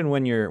imagine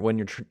when you're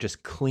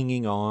just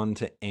clinging on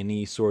to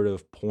any sort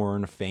of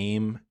porn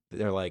fame,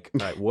 they're like,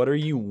 all right, what are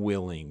you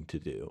willing to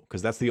do?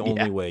 Because that's the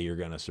only way you're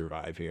going to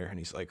survive here. And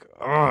he's like,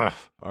 ugh,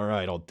 all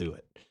right, I'll do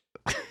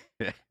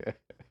it.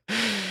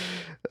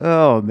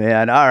 Oh,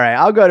 man. All right.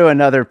 I'll go to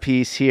another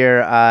piece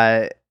here.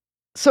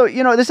 So,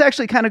 this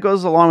actually kind of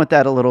goes along with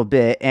that a little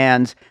bit.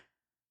 And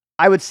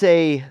I would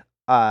say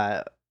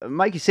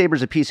Mikey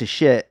Saber's a piece of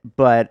shit,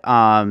 but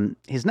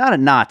he's not a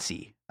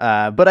Nazi.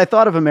 But I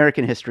thought of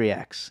American History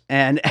X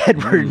and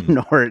Edward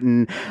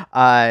Norton.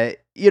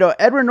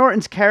 Edward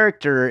Norton's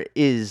character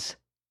is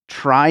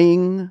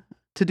trying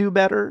to do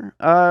better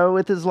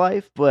with his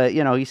life, but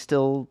he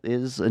still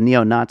is a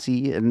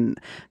neo-Nazi, and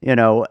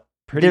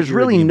there's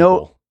really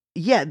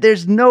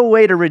there's no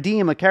way to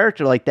redeem a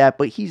character like that,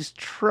 but he's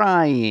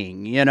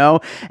trying,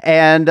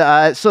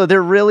 and so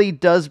there really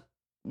does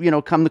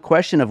come the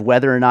question of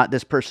whether or not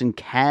this person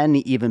can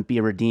even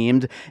be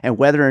redeemed, and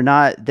whether or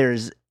not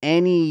there's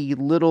any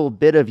little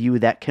bit of you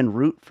that can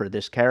root for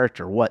this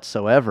character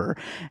whatsoever.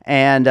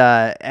 And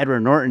Edward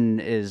Norton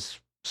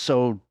is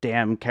so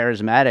damn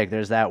charismatic.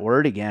 There's that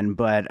word again,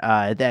 but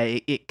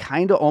that it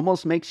kind of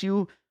almost makes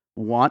you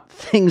want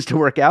things to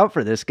work out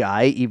for this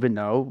guy, even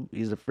though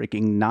he's a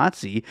freaking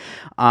Nazi.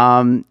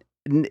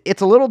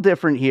 It's a little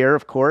different here,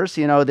 of course.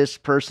 This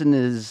person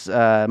is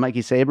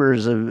Mikey Saber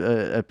is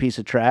a piece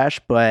of trash,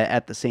 but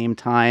at the same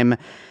time,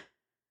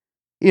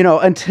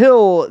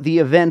 until the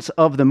events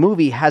of the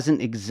movie,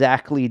 hasn't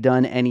exactly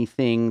done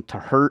anything to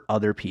hurt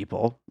other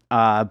people.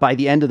 By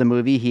the end of the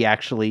movie, he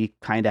actually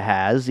kind of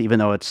has, even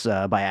though it's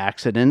by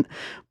accident,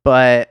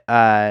 but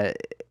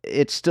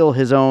it's still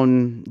his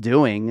own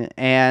doing.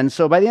 And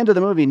so by the end of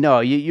the movie,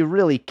 no, you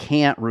really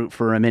can't root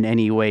for him in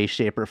any way,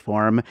 shape, or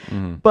form.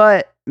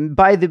 But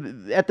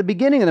at the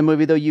beginning of the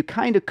movie, though, you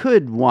kind of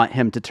could want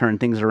him to turn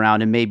things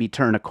around and maybe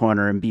turn a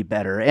corner and be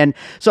better. And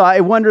so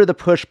I wonder the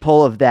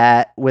push-pull of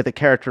that with a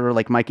character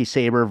like Mikey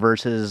Saber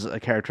versus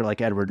a character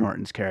like Edward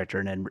Norton's character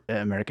in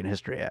American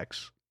History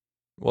X.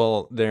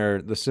 Well,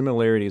 the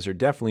similarities are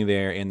definitely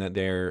there in that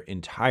they're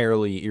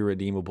entirely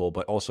irredeemable,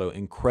 but also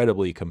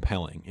incredibly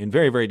compelling in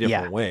very, very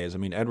different ways. I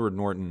mean, Edward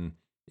Norton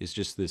is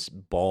just this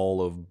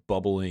ball of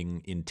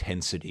bubbling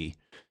intensity.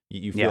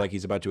 You feel like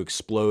he's about to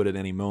explode at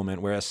any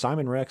moment. Whereas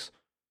Simon Rex,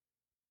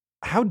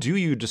 how do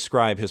you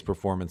describe his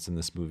performance in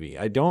this movie?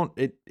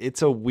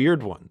 It's a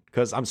weird one,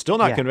 because I'm still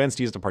not convinced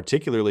he's a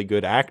particularly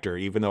good actor,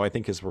 even though I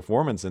think his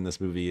performance in this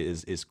movie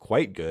is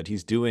quite good.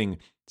 He's doing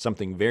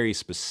something very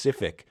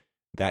specific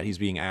that he's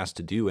being asked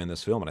to do in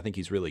this film, and I think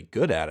he's really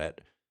good at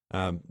it.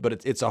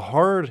 But it's a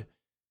hard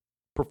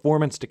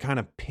performance to kind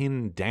of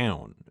pin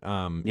down.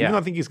 Even Yeah. though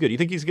I think he's good. You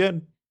think he's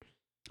good?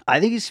 I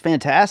think he's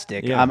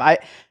fantastic. Yeah.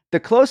 The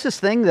closest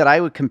thing that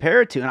I would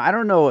compare it to, and I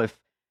don't know if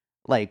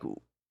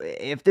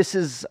this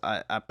is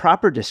a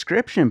proper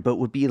description, but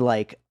would be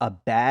like a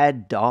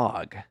bad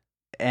dog.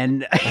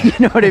 And you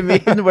know what I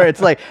mean? Where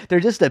it's like they're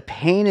just a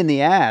pain in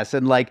the ass.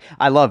 And like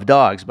I love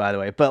dogs, by the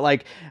way, but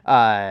like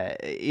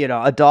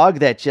a dog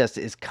that just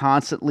is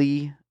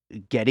constantly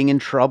getting in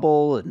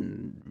trouble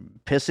and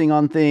pissing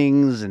on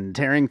things and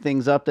tearing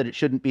things up that it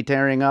shouldn't be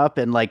tearing up,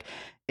 and like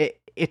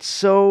it's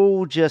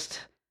so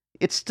just.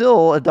 It's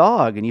still a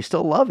dog, and you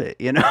still love it.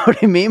 You know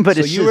what I mean? But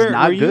so it's just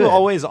not good. Were you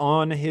always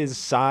on his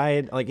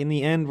side? Like in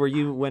the end, were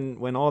you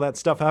when all that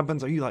stuff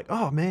happens? Are you like,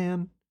 oh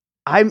man?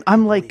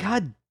 I'm like,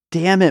 God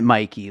damn it,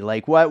 Mikey!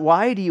 Like,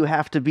 why do you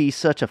have to be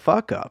such a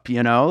fuck up?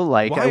 You know,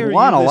 like I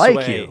want to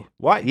like you.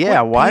 Why?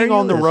 Yeah, why are you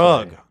on the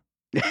rug?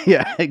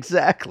 Yeah,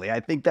 exactly. I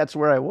think that's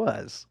where I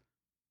was.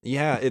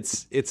 Yeah,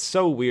 it's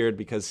so weird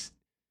because.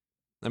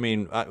 I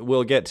mean,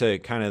 we'll get to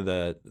kind of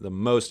the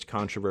most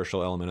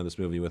controversial element of this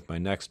movie with my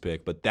next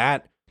pick, but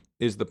that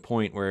is the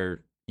point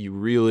where you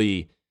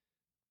really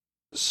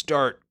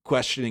start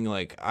questioning,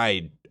 like,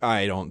 I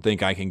don't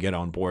think I can get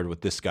on board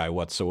with this guy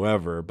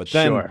whatsoever. But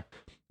then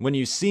when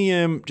you see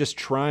him just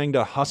trying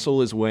to hustle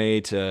his way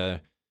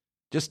to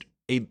just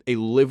a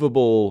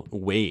livable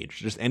wage,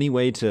 just any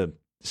way to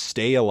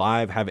stay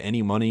alive, have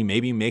any money,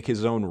 maybe make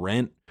his own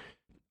rent,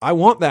 I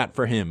want that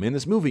for him in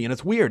this movie, and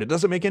it's weird. It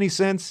doesn't make any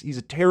sense. He's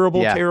a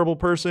terrible, terrible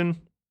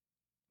person.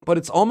 But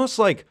it's almost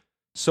like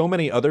so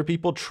many other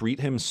people treat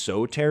him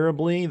so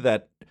terribly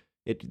that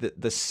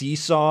the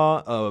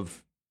seesaw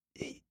of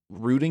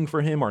rooting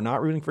for him or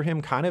not rooting for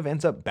him kind of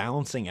ends up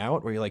balancing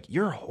out, where you're like,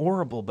 you're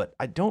horrible, but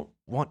I don't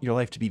want your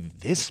life to be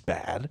this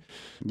bad.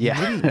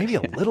 Yeah. Maybe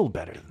a little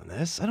better than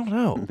this. I don't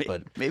know.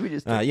 But maybe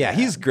just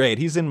he's great.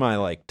 He's in my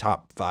like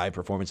top 5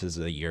 performances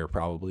of the year,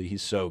 probably.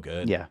 He's so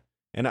good. Yeah.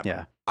 And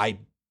I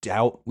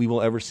doubt we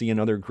will ever see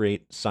another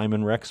great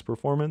Simon Rex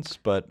performance,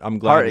 but I'm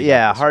glad.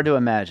 Hard to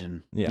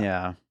imagine.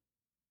 Yeah.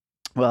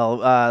 Well,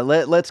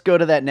 let's go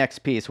to that next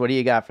piece. What do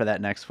you got for that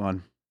next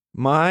one?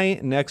 My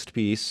next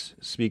piece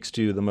speaks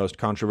to the most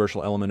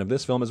controversial element of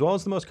this film, as well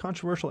as the most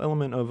controversial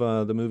element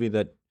of the movie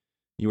that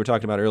you were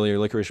talking about earlier,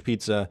 Licorice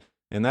Pizza,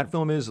 and that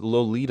film is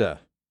Lolita,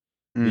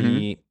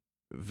 the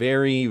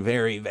very,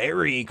 very,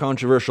 very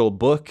controversial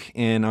book,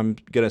 and I'm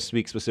going to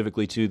speak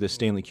specifically to the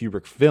Stanley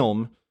Kubrick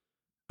film.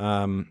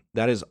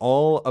 That is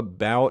all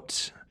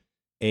about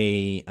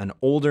an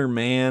older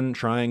man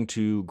trying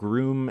to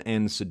groom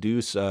and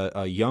seduce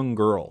a young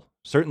girl,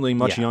 certainly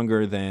much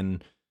younger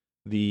than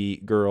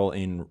the girl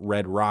in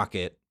Red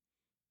Rocket,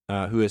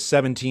 who is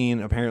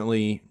 17.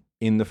 Apparently,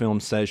 in the film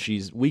says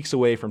she's weeks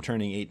away from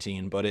turning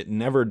 18, but it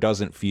never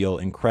doesn't feel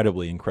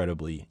incredibly,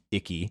 incredibly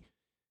icky.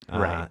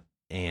 Right.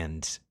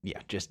 And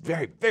just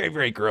very, very,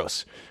 very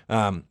gross.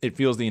 It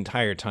feels the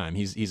entire time.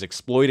 He's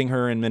exploiting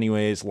her in many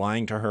ways,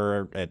 lying to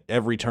her at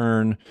every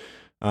turn.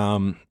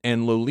 And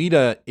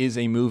Lolita is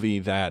a movie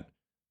that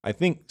I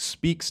think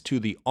speaks to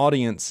the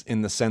audience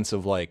in the sense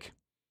of like,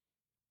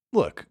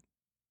 look,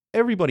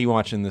 everybody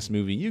watching this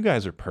movie, you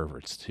guys are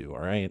perverts too, all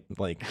right?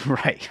 Like,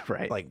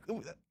 right. Like,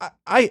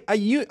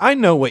 I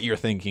know what you're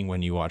thinking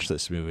when you watch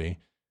this movie,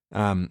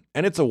 and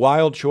it's a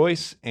wild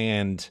choice,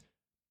 and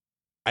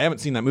I haven't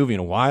seen that movie in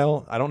a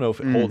while. I don't know if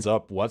it holds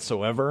up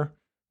whatsoever.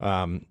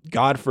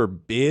 God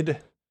forbid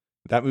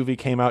that movie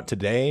came out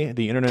today.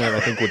 The internet, I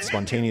think, would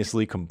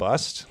spontaneously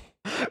combust.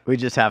 We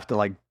just have to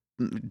like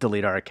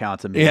delete our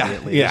accounts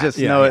immediately. There's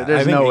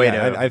no way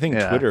to. I think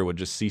Twitter would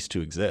just cease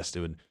to exist.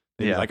 It would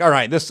be like, all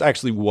right, this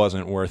actually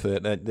wasn't worth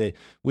it.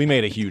 We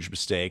made a huge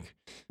mistake.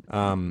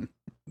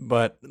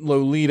 But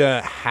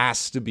Lolita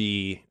has to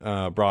be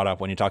brought up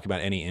when you talk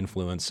about any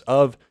influence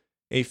of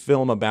a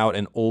film about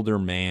an older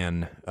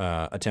man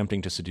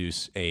attempting to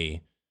seduce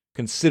a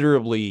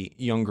considerably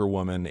younger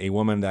woman, a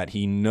woman that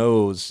he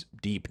knows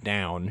deep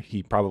down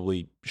he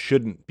probably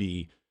shouldn't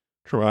be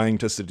trying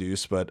to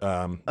seduce, but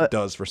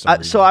does for some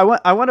reason. So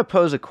I want to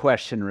pose a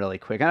question really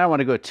quick. I don't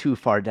want to go too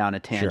far down a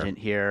tangent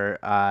here,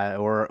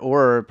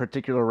 or a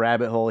particular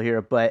rabbit hole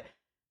here. But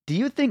do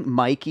you think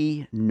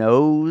Mikey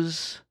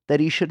knows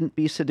that he shouldn't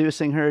be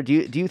seducing her? Do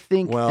you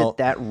think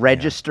that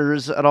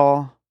registers at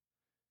all?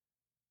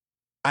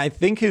 I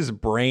think his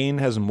brain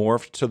has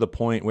morphed to the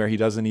point where he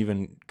doesn't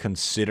even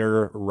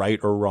consider right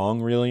or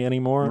wrong really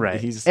anymore.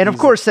 Right. Of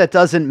course, that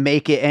doesn't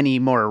make it any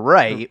more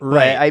right.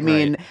 Right. I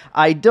mean,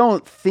 I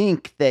don't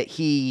think that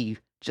he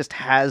just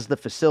has the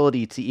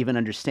facility to even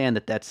understand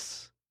that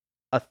that's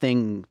a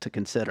thing to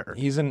consider.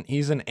 He's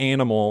an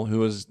animal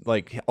who is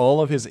like,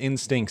 all of his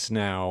instincts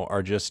now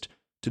are just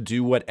to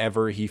do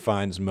whatever he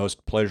finds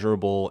most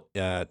pleasurable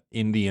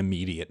in the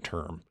immediate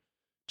term.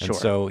 And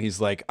so he's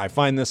like, I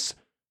find this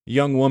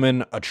young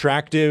woman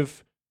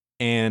attractive,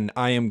 and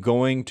I am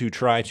going to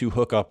try to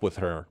hook up with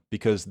her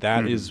because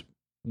that is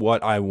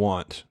what I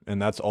want,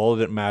 and that's all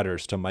that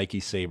matters to Mikey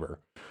Saber.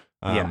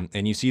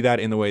 And you see that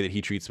in the way that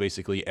he treats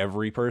basically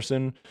every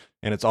person,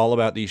 and it's all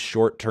about these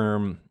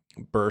short-term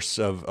bursts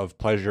of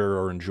pleasure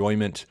or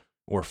enjoyment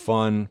or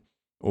fun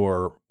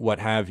or what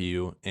have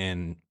you.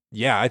 And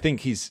yeah, I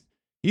think he's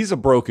a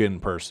broken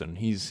person.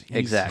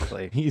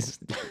 Exactly. He's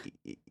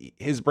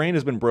his brain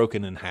has been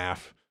broken in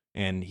half,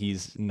 and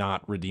he's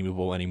not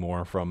redeemable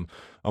anymore from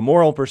a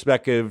moral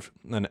perspective,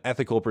 an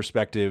ethical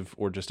perspective,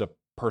 or just a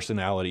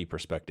personality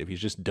perspective. He's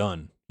just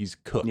done. He's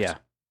cooked. Yeah,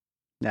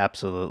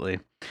 absolutely.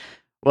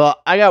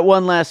 Well, I got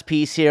one last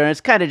piece here, and it's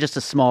kind of just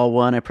a small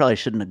one. I probably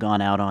shouldn't have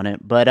gone out on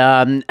it, but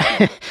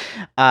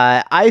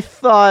I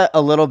thought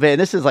a little bit, and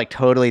this is like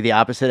totally the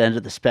opposite end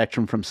of the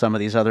spectrum from some of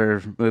these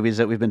other movies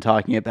that we've been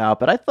talking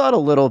about, but I thought a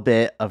little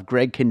bit of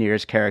Greg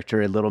Kinnear's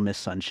character in Little Miss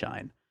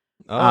Sunshine.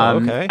 Oh,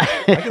 okay.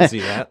 I can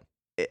see that.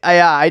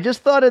 I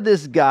just thought of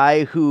this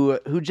guy who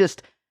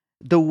just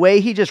the way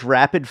he just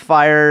rapid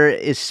fire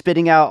is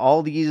spitting out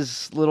all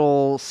these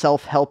little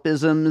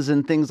self-helpisms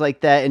and things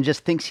like that, and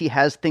just thinks he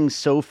has things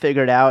so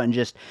figured out, and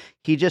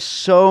he just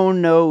so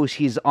knows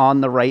he's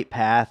on the right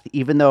path,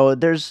 even though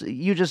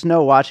you just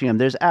know watching him,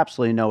 there's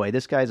absolutely no way.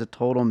 This guy's a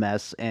total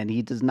mess, and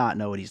he does not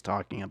know what he's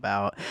talking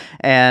about.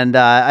 And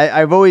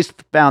I've always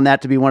found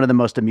that to be one of the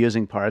most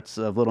amusing parts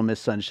of Little Miss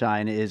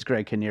Sunshine is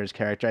Greg Kinnear's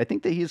character. I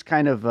think that he's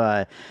kind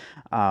of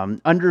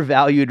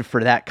undervalued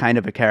for that kind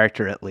of a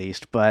character, at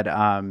least. But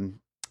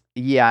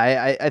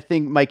yeah, I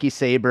think Mikey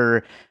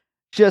Saber,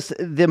 just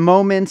the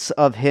moments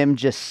of him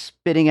just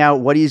spitting out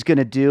what he's going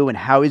to do and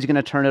how he's going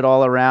to turn it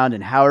all around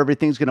and how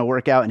everything's going to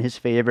work out in his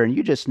favor. And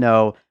you just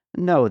know,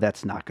 no,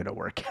 that's not going to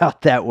work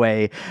out that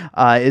way.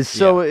 Is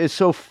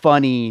so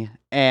funny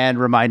and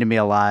reminded me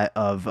a lot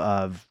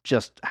of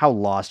just how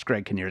lost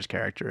Greg Kinnear's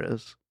character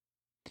is.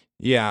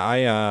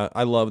 Yeah,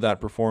 I love that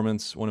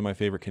performance. One of my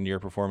favorite Kinnear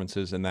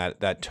performances, and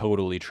that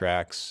totally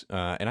tracks.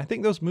 And I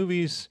think those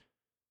movies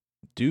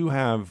do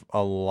have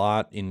a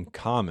lot in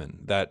common.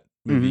 That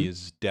movie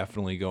is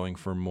definitely going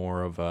for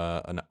more of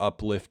an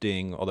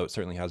uplifting, although it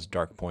certainly has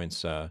dark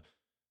points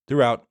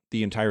throughout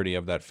the entirety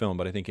of that film.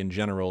 But I think in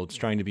general, it's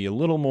trying to be a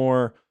little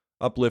more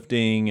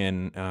uplifting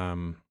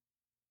and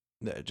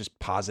just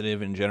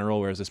positive in general,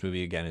 whereas this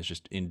movie, again, is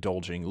just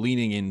indulging,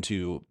 leaning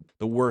into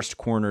the worst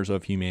corners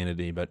of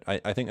humanity. But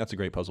I think that's a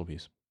great puzzle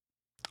piece.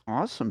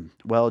 Awesome.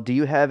 Well, do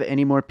you have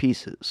any more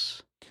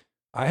pieces?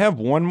 I have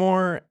one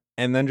more,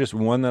 and then just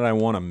one that I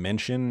want to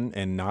mention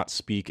and not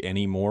speak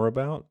any more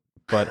about.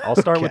 But I'll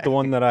start with the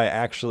one that I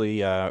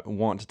actually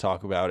want to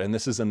talk about. And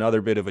this is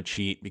another bit of a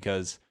cheat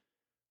because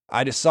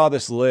I just saw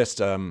this list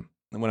when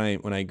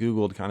I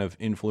Googled kind of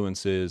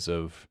influences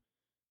of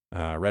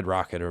Red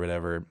Rocket or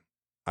whatever.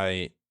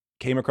 I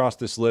came across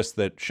this list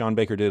that Sean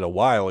Baker did a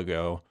while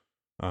ago,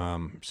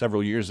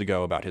 several years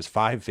ago, about his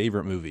 5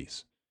 favorite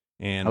movies.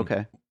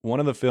 And one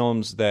of the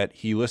films that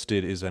he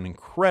listed is an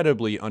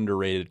incredibly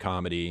underrated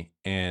comedy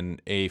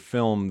and a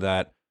film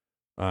that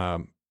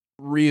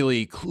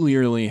really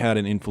clearly had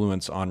an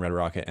influence on Red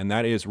Rocket, and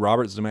that is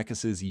Robert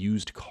Zemeckis'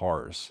 Used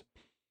Cars,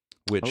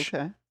 which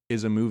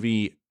is a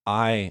movie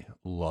I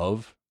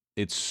love.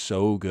 It's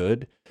so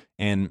good,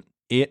 and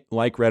it,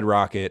 like Red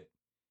Rocket,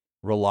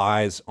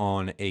 relies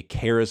on a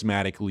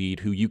charismatic lead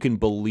who you can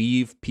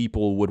believe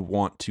people would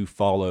want to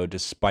follow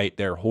despite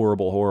their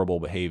horrible, horrible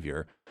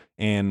behavior.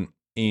 And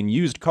in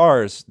Used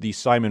Cars, the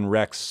Simon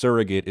Rex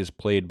surrogate is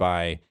played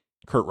by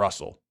Kurt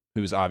Russell,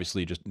 who's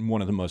obviously just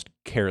one of the most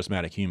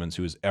charismatic humans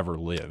who has ever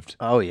lived.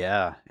 Oh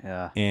yeah.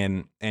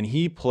 And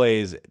he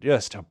plays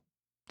just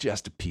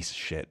a piece of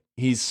shit.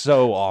 He's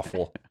so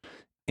awful.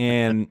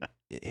 And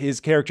his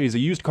character, he's a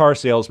used car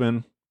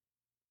salesman,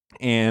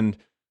 and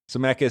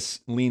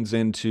Zemeckis leans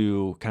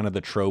into kind of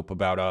the trope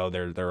about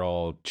they're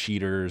all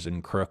cheaters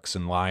and crooks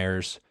and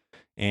liars.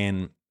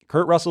 And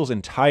Kurt Russell's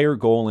entire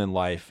goal in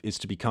life is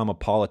to become a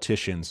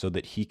politician so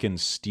that he can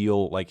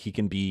steal, like he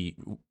can be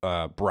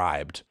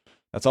bribed.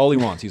 That's all he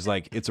wants. He's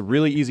like, it's a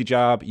really easy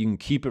job. You can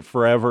keep it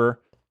forever,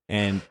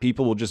 and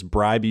people will just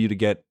bribe you to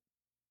get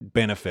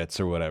benefits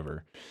or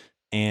whatever.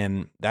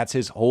 And that's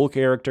his whole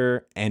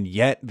character. And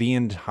yet the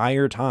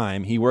entire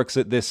time he works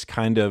at this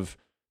kind of,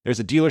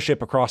 there's a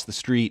dealership across the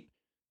street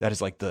that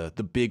is like the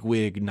big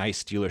wig,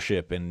 nice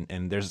dealership.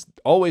 And there's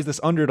always this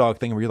underdog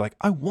thing where you're like,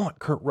 I want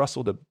Kurt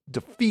Russell to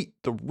defeat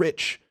the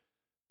rich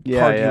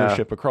car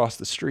dealership across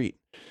the street.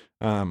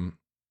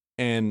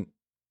 And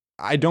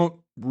I don't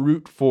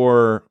root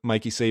for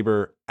Mikey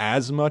Saber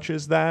as much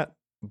as that,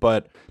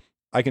 but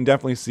I can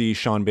definitely see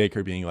Sean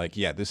Baker being like,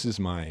 yeah, this is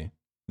my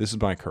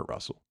Kurt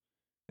Russell.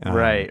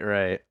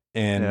 Right.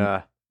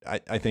 And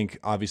I think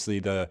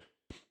obviously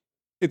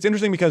it's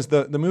interesting because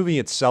the movie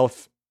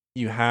itself,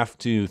 you have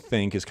to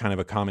think, is kind of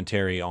a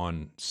commentary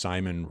on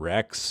Simon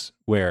Rex,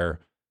 where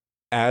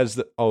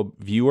as a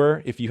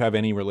viewer, if you have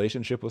any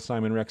relationship with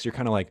Simon Rex, you're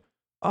kind of like,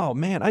 oh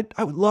man,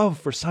 I would love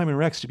for Simon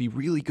Rex to be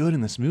really good in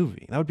this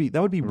movie. That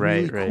would be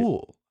really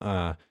cool.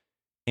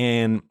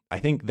 And I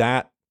think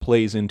that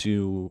plays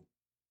into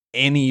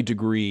any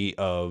degree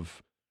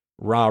of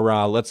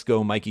rah, let's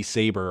go Mikey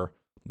Saber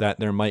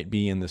that there might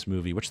be in this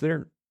movie, which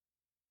there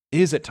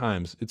is at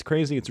times. It's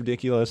crazy, it's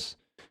ridiculous,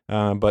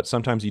 but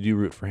sometimes you do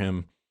root for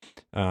him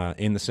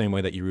in the same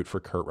way that you root for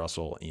Kurt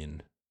Russell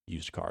in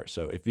Used Cars.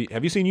 So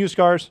have you seen Used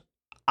Cars?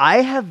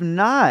 I have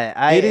not.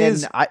 It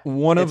is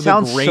one It of the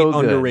sounds great so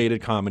good.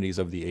 underrated comedies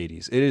of the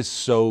 80s. It is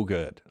so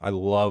good. I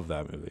love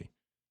that movie.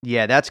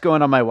 Yeah, that's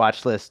going on my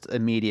watch list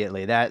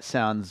immediately. That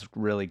sounds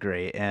really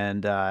great.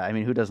 And I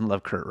mean, who doesn't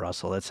love Kurt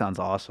Russell? That sounds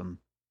awesome.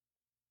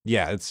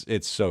 Yeah,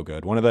 it's so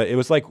good. It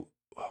was like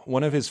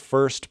one of his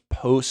first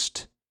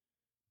post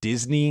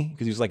Disney,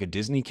 because he was like a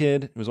Disney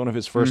kid. It was one of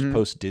his first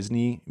post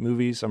Disney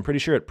movies. I'm pretty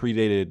sure it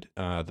predated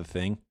The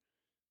Thing.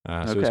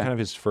 So it was kind of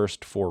his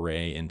first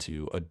foray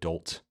into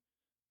adult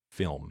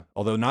film.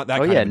 Although not that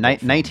kind of adult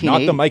film. 1980.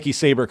 Not the Mikey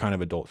Saber kind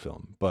of adult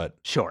film, but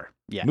sure.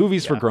 Yeah.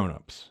 movies for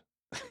grown-ups.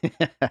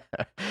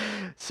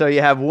 So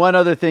you have one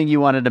other thing you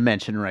wanted to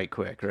mention right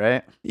quick,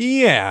 right?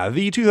 Yeah,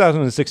 the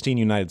 2016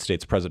 United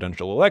States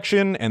presidential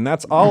election, and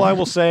that's all I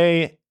will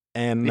say,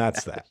 and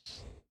that's that.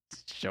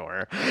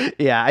 Sure.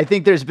 Yeah, I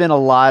think there's been a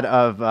lot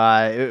of,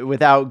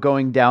 without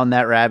going down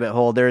that rabbit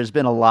hole, there's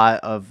been a lot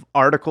of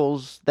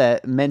articles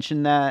that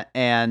mention that,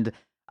 and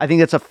I think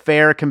that's a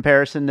fair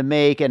comparison to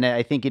make, and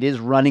I think it is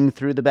running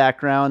through the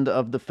background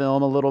of the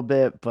film a little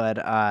bit,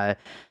 but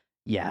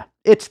yeah,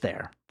 it's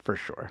there for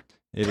sure.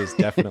 It is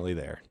definitely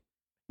there.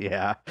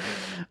 Yeah.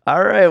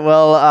 All right.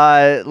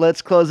 Well,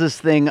 let's close this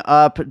thing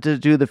up to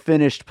do the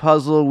finished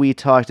puzzle. We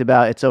talked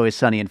about It's Always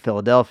Sunny in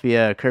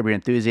Philadelphia, Curb Your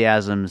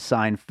Enthusiasm,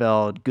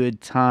 Seinfeld,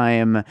 Good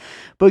Time,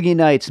 Boogie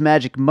Nights,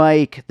 Magic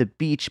Mike, The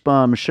Beach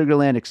Bum,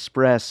 Sugarland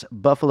Express,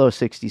 Buffalo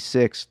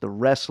 66, The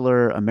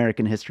Wrestler,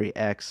 American History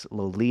X,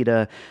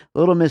 Lolita,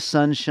 Little Miss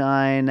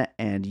Sunshine,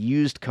 and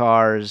Used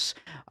Cars.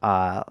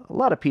 A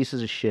lot of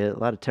pieces of shit, a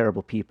lot of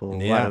terrible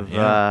people.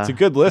 Yeah. It's a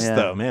good list,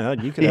 though,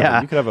 man. You could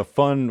have a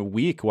fun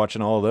week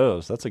watching all of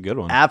those. That's a good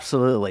one.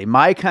 Absolutely.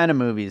 My kind of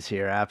movies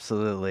here.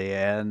 Absolutely.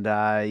 And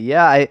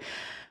I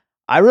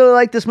really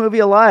like this movie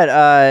a lot.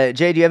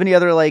 Jay, do you have any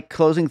other like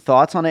closing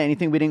thoughts on it?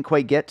 Anything we didn't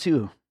quite get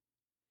to?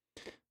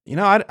 You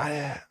know,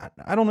 I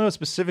don't know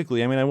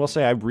specifically. I mean, I will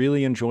say I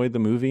really enjoyed the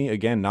movie.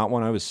 Again, not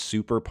one I was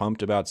super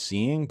pumped about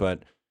seeing,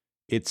 but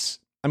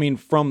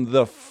from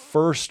the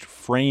first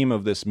frame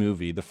of this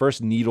movie, the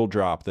first needle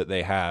drop that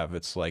they have,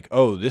 it's like,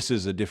 oh, this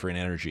is a different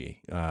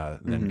energy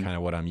than kind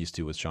of what I'm used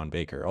to with Sean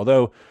Baker.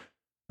 Although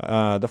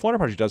the Florida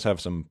Project does have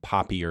some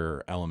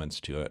poppier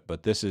elements to it,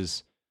 but this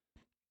is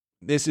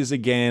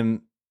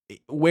again,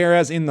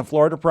 whereas in the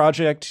Florida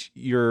Project,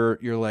 you're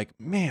like,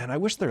 man, I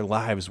wish their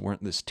lives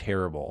weren't this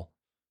terrible.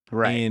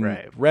 Right.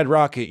 In Red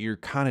Rocket, you're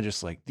kind of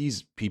just like,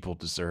 these people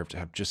deserve to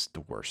have just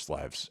the worst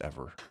lives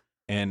ever.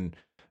 And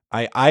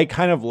I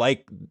kind of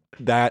like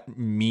that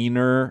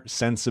meaner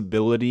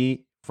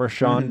sensibility for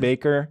Sean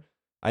Baker.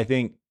 I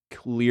think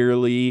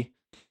clearly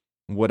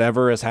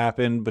whatever has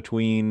happened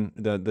between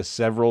the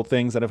several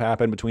things that have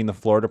happened between the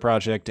Florida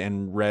Project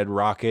and Red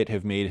Rocket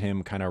have made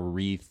him kind of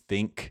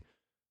rethink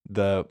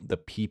the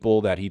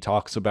people that he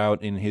talks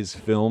about in his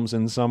films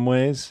in some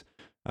ways.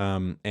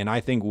 And I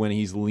think when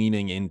he's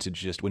leaning into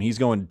when he's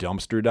going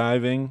dumpster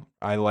diving,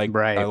 I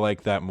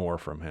like that more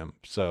from him.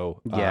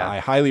 So I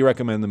highly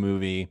recommend the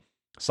movie.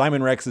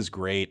 Simon Rex is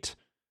great.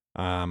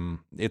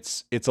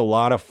 It's a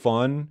lot of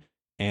fun,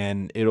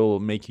 and it'll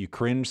make you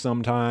cringe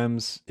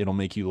sometimes. It'll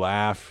make you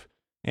laugh,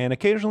 and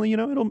occasionally,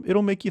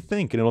 it'll make you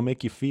think and it'll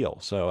make you feel.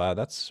 So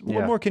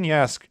what more can you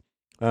ask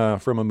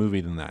from a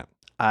movie than that?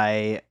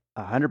 I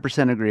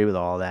 100% agree with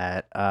all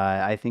that.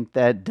 I think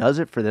that does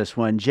it for this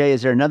one. Jay,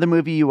 is there another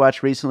movie you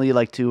watched recently you'd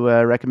like to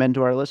recommend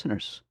to our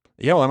listeners?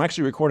 Yeah, well, I'm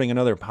actually recording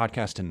another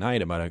podcast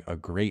tonight about a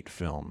great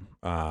film.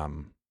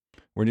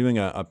 We're doing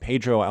a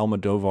Pedro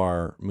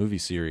Almodovar movie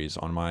series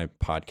on my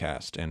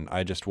podcast, and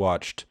I just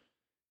watched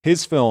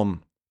his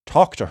film,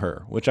 Talk to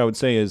Her, which I would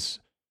say is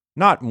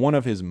not one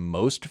of his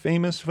most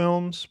famous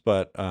films,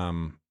 but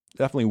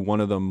definitely one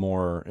of the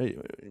more,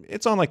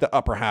 it's on like the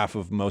upper half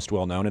of most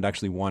well-known. It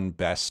actually won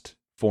Best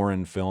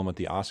Foreign Film at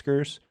the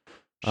Oscars.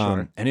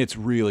 Sure. And it's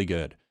really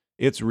good.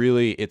 It's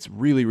really,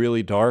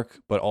 really dark,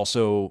 but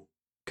also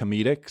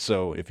comedic.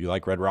 So if you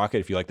like Red Rocket,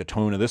 if you like the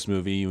tone of this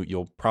movie,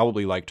 you'll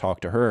probably like Talk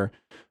to Her.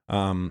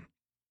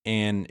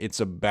 And it's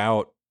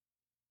about,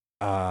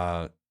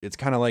 it's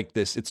kind of like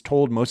this, it's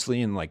told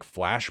mostly in like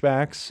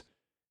flashbacks,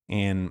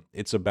 and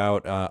it's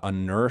about a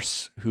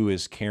nurse who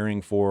is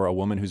caring for a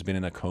woman who's been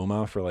in a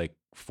coma for like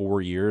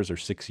 4 years or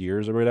 6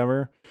 years or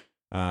whatever,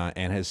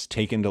 and has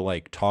taken to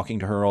like talking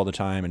to her all the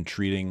time and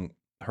treating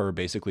her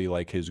basically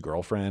like his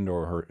girlfriend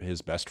or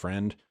his best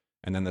friend.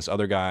 And then this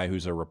other guy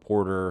who's a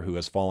reporter who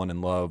has fallen in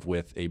love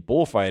with a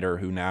bullfighter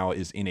who now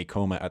is in a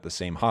coma at the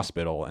same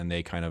hospital, and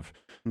they kind of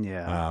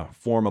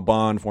form a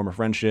bond, form a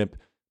friendship,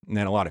 and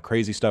then a lot of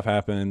crazy stuff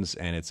happens,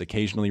 and it's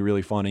occasionally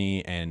really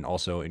funny and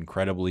also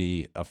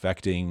incredibly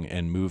affecting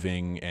and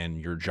moving, and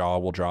your jaw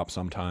will drop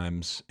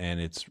sometimes, and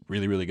it's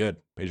really, really good.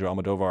 Pedro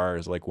Almodovar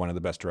is like one of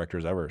the best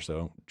directors ever,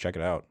 so check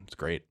it out. It's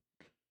great.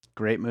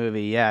 Great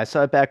movie. Yeah, I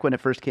saw it back when it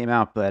first came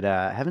out, but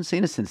I haven't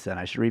seen it since then.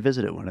 I should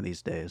revisit it one of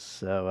these days.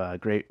 So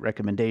great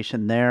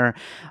recommendation there.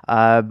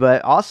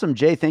 But awesome,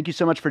 Jay. Thank you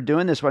so much for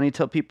doing this. Why don't you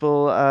tell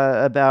people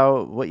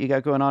about what you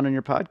got going on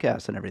your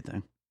podcast and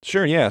everything?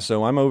 Sure, yeah.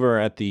 So I'm over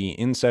at the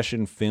In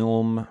Session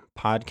Film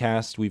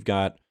podcast. We've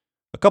got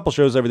a couple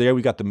shows over there.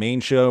 We got the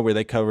main show where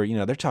they cover,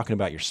 they're talking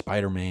about your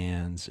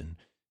Spider-Mans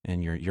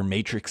and your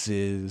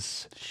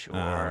Matrixes.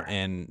 Sure.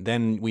 And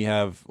then we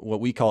have what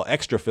we call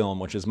Extra Film,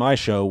 which is my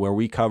show where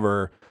we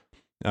cover.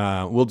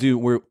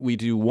 We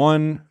do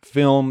one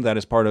film that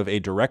is part of a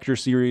director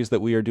series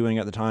that we are doing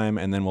at the time,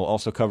 and then we'll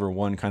also cover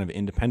one kind of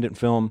independent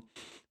film.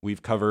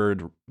 We've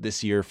covered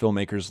this year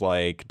filmmakers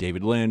like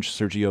David Lynch,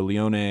 Sergio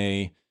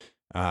Leone.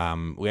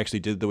 We actually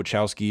did the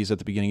Wachowskis at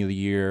the beginning of the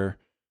year,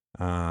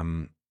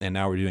 and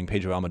now we're doing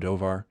Pedro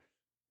Almodovar.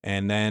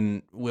 And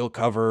then we'll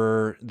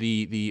cover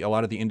a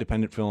lot of the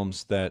independent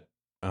films that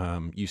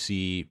you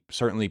see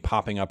certainly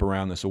popping up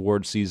around this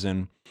award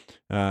season,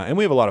 and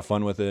we have a lot of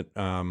fun with it.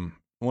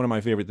 One of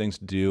my favorite things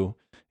to do,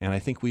 and I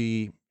think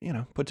we,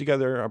 put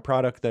together a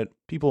product that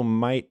people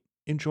might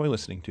enjoy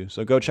listening to.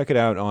 So go check it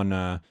out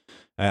on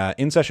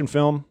In Session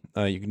Film.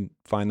 You can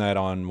find that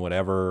on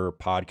whatever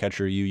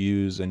podcatcher you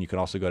use, and you can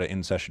also go to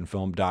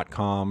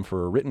insessionfilm.com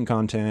for written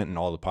content and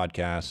all the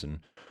podcasts and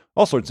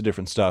all sorts of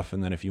different stuff.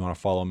 And then if you want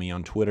to follow me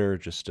on Twitter,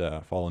 just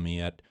follow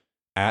me at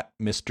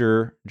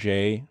Mr.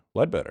 J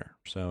Ledbetter.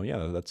 So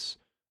yeah,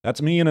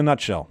 that's me in a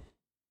nutshell.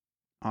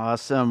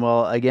 Awesome.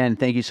 Well, again,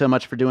 thank you so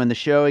much for doing the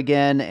show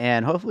again,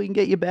 and hopefully we can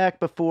get you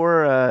back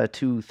before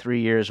 2-3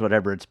 years,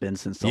 whatever it's been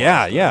since the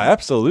last time.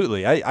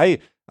 Absolutely.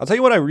 I'll tell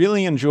you what I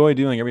really enjoy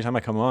doing every time I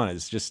come on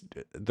is just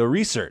the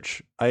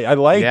research. I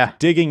like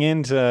digging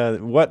into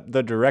what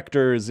the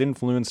director is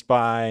influenced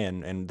by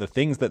and the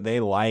things that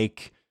they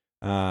like.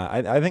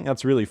 I think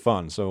that's really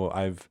fun. So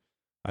I've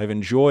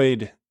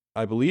enjoyed,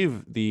 I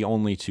believe, the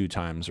only 2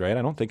 times, right?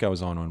 I don't think I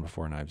was on one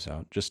before Knives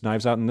Out. Just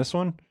Knives Out in this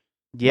one?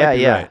 Yeah.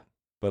 Right.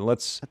 But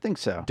I think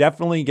so.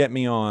 Definitely get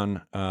me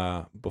on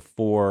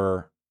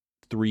before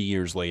 3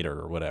 years later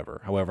or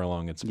whatever, however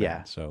long it's been.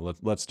 Yeah. So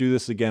let's do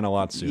this again a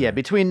lot sooner. Yeah,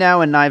 between now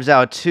and Knives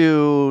Out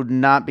 2,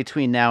 not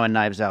between now and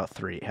Knives Out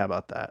 3. How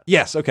about that?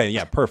 Yes. Okay.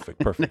 Yeah.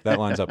 Perfect. That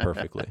lines up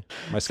perfectly.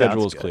 My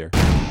schedule is clear.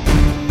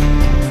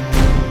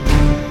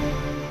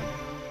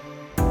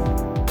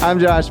 I'm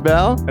Josh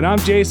Bell. And I'm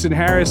Jason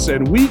Harris,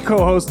 and we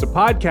co-host a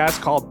podcast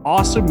called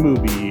Awesome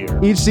Movie Year.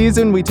 Each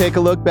season, we take a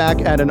look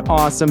back at an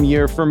awesome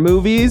year for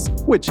movies,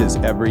 which is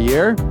every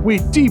year. We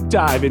deep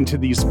dive into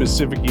these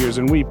specific years,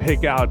 and we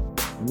pick out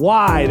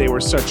why they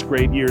were such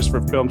great years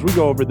for films. We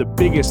go over the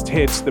biggest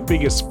hits, the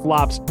biggest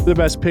flops, the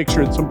best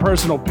pictures, some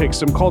personal picks,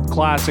 some cult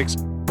classics.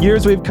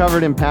 Years we've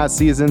covered in past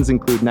seasons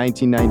include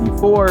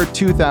 1994,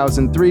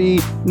 2003,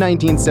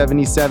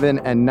 1977,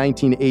 and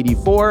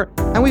 1984,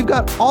 and we've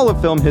got all of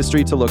film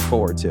history to look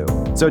forward to.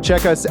 So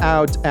check us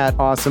out at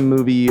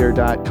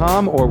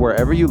awesomemovieyear.com or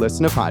wherever you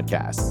listen to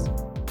podcasts.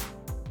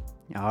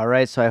 All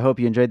right, so I hope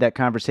you enjoyed that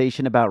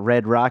conversation about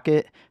Red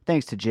Rocket.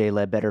 Thanks to Jay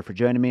Ledbetter for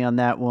joining me on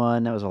that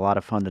one. That was a lot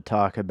of fun to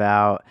talk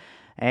about.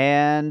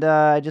 And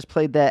I just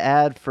played that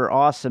ad for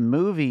Awesome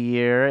Movie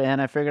Year, and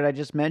I figured I'd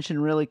just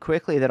mention really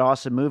quickly that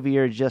Awesome Movie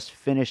Year just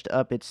finished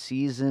up its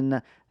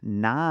season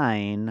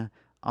 9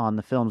 on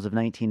the films of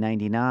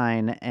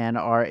 1999 and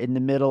are in the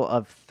middle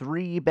of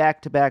 3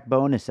 back-to-back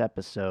bonus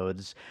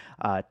episodes.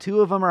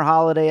 2 of them are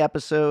holiday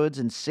episodes,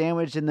 and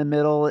sandwiched in the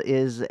middle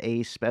is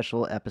a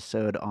special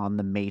episode on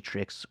The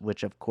Matrix,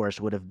 which of course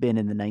would have been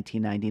in the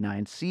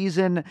 1999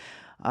 season,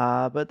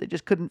 but they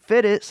just couldn't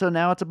fit it, so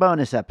now it's a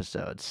bonus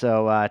episode.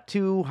 So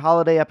 2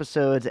 holiday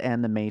episodes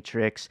and The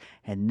Matrix,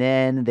 and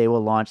then they will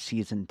launch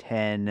season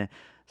 10.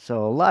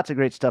 So lots of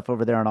great stuff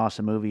over there on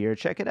Awesome Movie Year.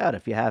 Check it out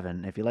if you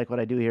haven't. If you like what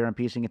I do here on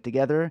Piecing It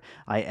Together,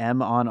 I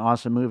am on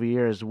Awesome Movie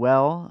Year as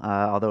well,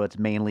 although it's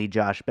mainly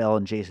Josh Bell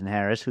and Jason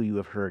Harris, who you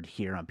have heard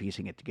here on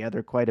Piecing It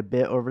Together quite a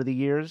bit over the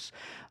years.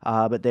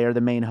 But they are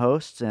the main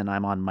hosts, and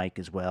I'm on mic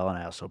as well, and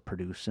I also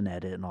produce and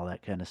edit and all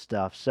that kind of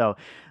stuff. So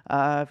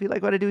if you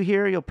like what I do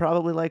here, you'll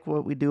probably like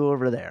what we do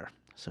over there.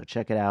 So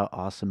check it out,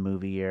 Awesome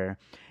Movie Year.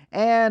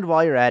 And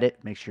while you're at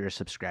it, make sure you're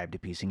subscribed to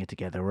Piecing It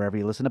Together wherever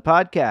you listen to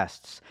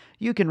podcasts.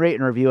 You can rate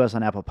and review us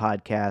on Apple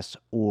Podcasts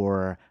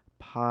or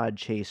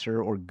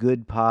Podchaser or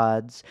Good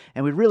Pods,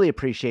 and we really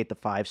appreciate the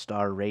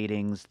 5-star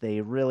ratings.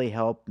 They really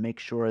help make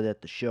sure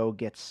that the show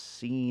gets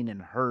seen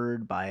and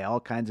heard by all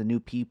kinds of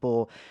new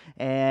people,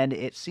 and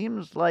it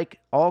seems like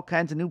all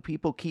kinds of new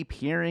people keep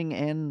hearing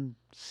and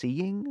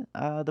seeing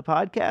the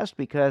podcast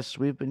because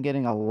we've been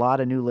getting a lot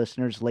of new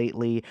listeners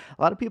lately.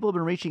 A lot of people have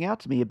been reaching out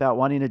to me about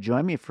wanting to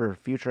join me for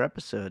future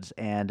episodes,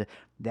 and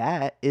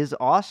that is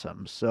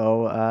awesome.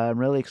 So I'm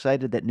really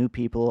excited that new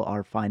people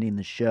are finding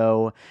the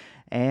show,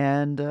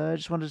 and I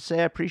just wanted to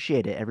say I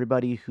appreciate it.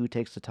 Everybody who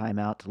takes the time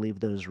out to leave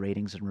those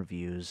ratings and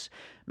reviews.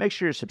 Make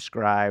sure you're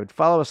subscribed.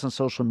 Follow us on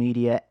social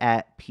media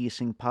at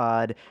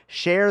PiecingPod.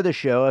 Share the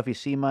show if you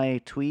see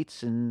my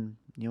tweets and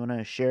you want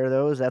to share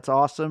those, that's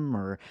awesome,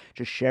 or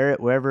just share it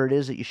wherever it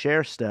is that you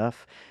share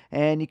stuff.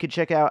 And you can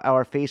check out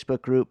our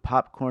Facebook group,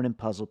 Popcorn and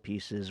Puzzle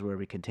Pieces, where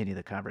we continue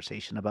the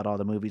conversation about all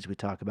the movies we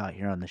talk about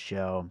here on the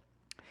show.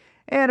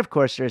 And of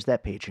course, there's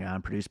that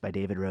Patreon produced by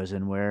David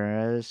Rosen,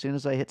 where as soon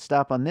as I hit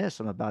stop on this,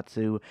 I'm about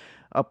to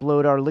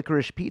upload our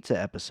Licorice Pizza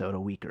episode a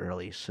week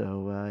early.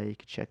 So you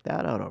can check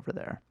that out over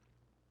there.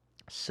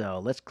 So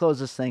let's close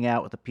this thing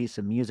out with a piece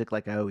of music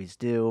like I always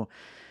do.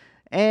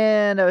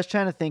 And I was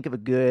trying to think of a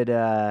good,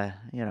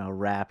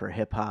 rap or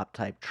hip hop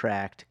type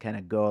track to kind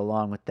of go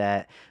along with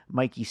that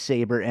Mikey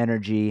Saber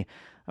energy.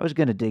 I was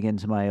going to dig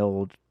into my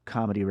old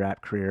comedy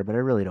rap career, but I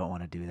really don't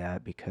want to do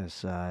that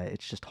because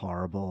it's just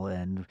horrible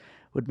and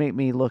would make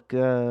me look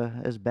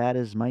as bad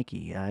as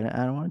Mikey. I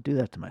don't want to do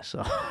that to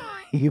myself.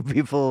 You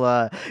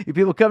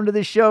people come to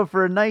this show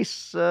for a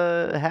nice,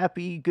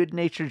 happy,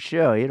 good-natured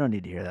show. You don't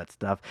need to hear that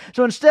stuff.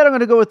 So instead, I'm going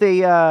to go with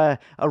a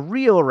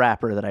real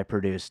rapper that I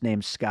produced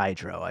named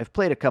Skydro. I've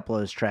played a couple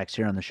of his tracks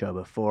here on the show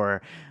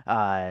before.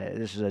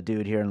 This is a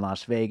dude here in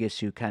Las Vegas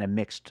who kind of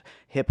mixed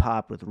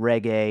hip-hop with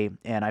reggae,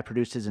 and I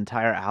produced his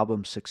entire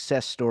album,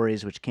 Success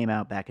Stories, which came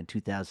out back in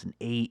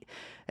 2008.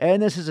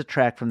 And this is a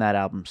track from that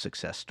album,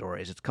 Success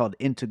Stories. It's called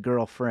Into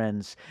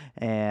Girlfriends,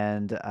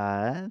 and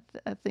I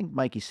think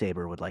Mikey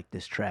Saber would like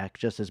this track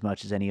just as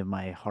much as any of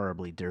my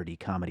horribly dirty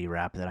comedy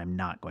rap that I'm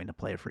not going to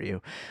play for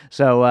you.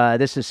 So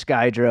this is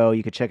Skydro.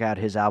 You can check out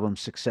his album,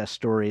 Success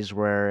Stories,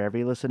 wherever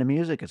you listen to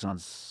music. It's on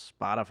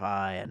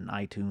Spotify and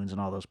iTunes and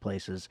all those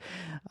places.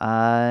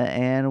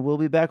 And we'll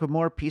be back with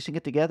more Piecing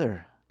It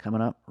Together coming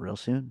up real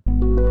soon.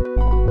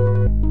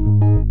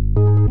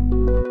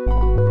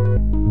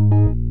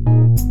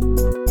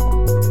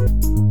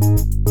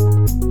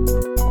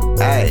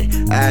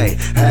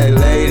 Hey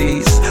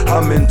ladies,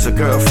 I'm into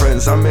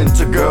girlfriends, I'm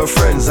into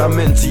girlfriends, I'm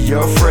into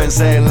your friends.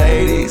 Hey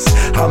ladies,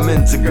 I'm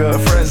into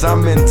girlfriends,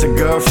 I'm into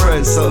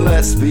girlfriends, so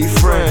let's be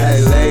friends.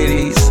 Hey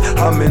ladies,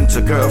 I'm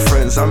into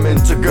girlfriends, I'm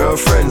into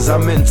girlfriends,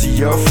 I'm into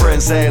your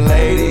friends. Hey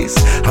ladies,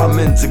 I'm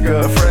into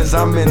girlfriends,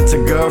 I'm into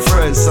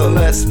girlfriends, so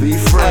let's be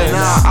friends. Hey,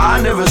 now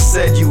I never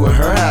said you and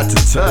her had to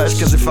touch,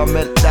 cause if I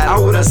meant that I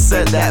would have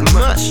said that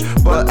much.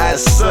 But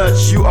as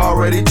such, you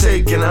already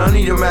taken. I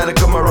need a man to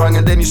come around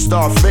and then you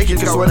start faking.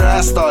 Cause when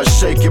I start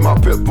shaking, my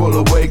pit bull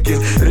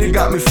awakens, and it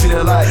got me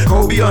feeling like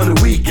Kobe on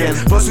the weekend.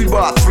 Plus we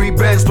bought 3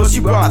 bands, plus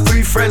you brought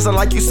 3 friends, and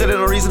like you said,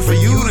 no reason for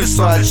you to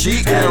start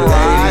cheating. Hey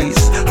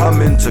ladies,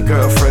 I'm into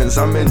girlfriends,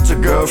 I'm into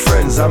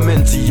girlfriends, I'm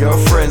into your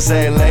friends.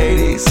 Hey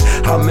ladies,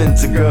 I'm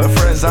into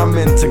girlfriends, I'm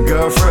into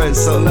girlfriends,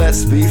 so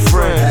let's be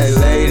friends. Hey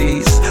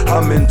ladies,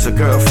 I'm into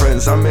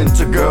girlfriends, I'm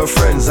into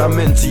girlfriends, I'm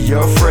into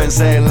your friends.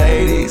 Hey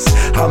ladies,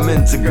 I'm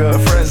into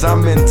girlfriends,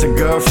 I'm into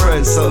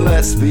girlfriends, so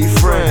let's be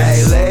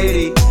friends.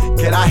 Hey lady,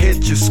 can I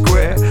hit you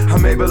square? Or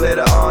maybe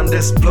later on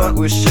this blunt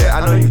we'll share.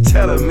 I know you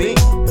telling me,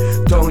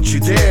 don't you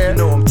dare.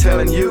 No, I'm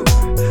telling you,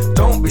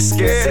 don't be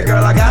scared. Say,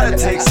 girl, I gotta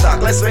take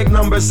stock. Let's make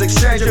numbers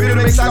exchange. If you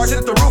make stocks,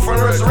 hit the roof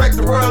and resurrect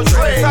the world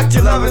trade. In fact,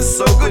 your love is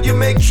so good, you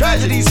make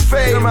tragedies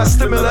fade. My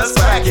stimulus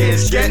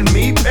package getting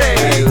me paid.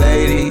 Hey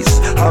ladies,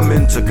 I'm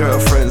into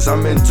girlfriends,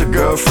 I'm into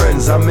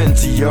girlfriends, I'm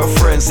into your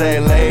friends. Hey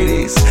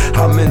ladies,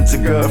 I'm into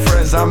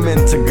girlfriends, I'm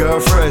into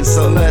girlfriends,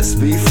 so let's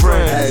be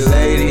friends. Hey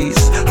ladies,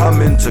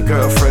 I'm into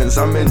girlfriends,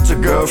 I'm into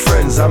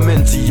girlfriends, I'm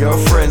into your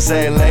friends.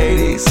 Hey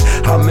ladies,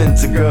 I'm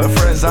into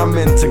girlfriends, I'm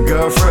into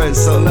girlfriends,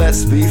 so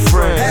let's be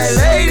friends. Hey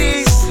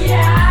ladies,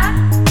 yeah.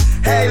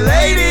 Hey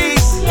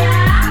ladies,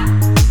 Yeah.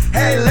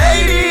 Hey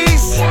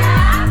ladies,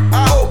 Yeah.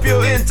 I hope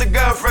you're into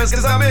girlfriends,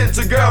 cause I'm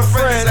into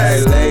girlfriends.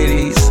 Hey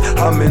ladies,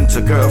 I'm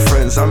into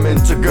girlfriends, I'm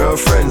into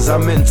girlfriends,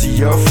 I'm into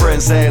your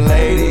friends. Hey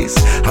ladies,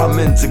 I'm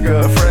into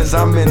girlfriends,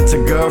 I'm into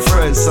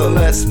girlfriends, so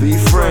let's be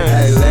friends.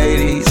 Hey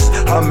ladies,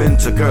 I'm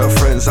into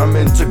girlfriends, I'm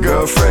into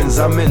girlfriends,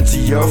 I'm into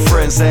your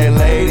friends. Hey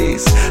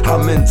ladies,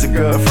 I'm into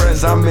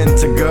girlfriends, I'm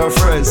into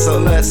girlfriends, so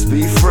let's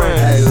be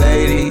friends. Hey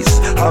ladies,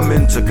 I'm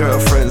into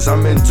girlfriends,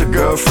 I'm into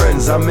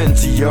girlfriends, I'm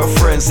into your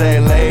friends. Hey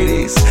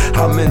ladies,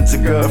 I'm into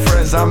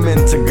girlfriends, I'm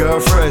into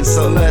girlfriends,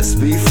 so let's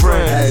be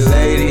friends. Hey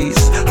ladies,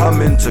 I'm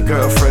into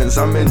girlfriends,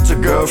 I'm into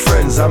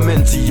girlfriends, I'm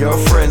into your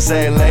friends.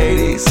 Hey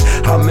ladies,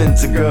 I'm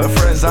into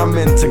girlfriends, I'm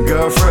into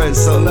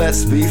girlfriends, so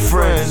let's be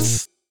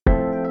friends.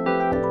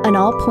 An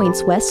All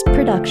Points West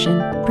production,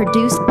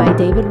 produced by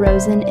David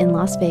Rosen in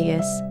Las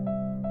Vegas.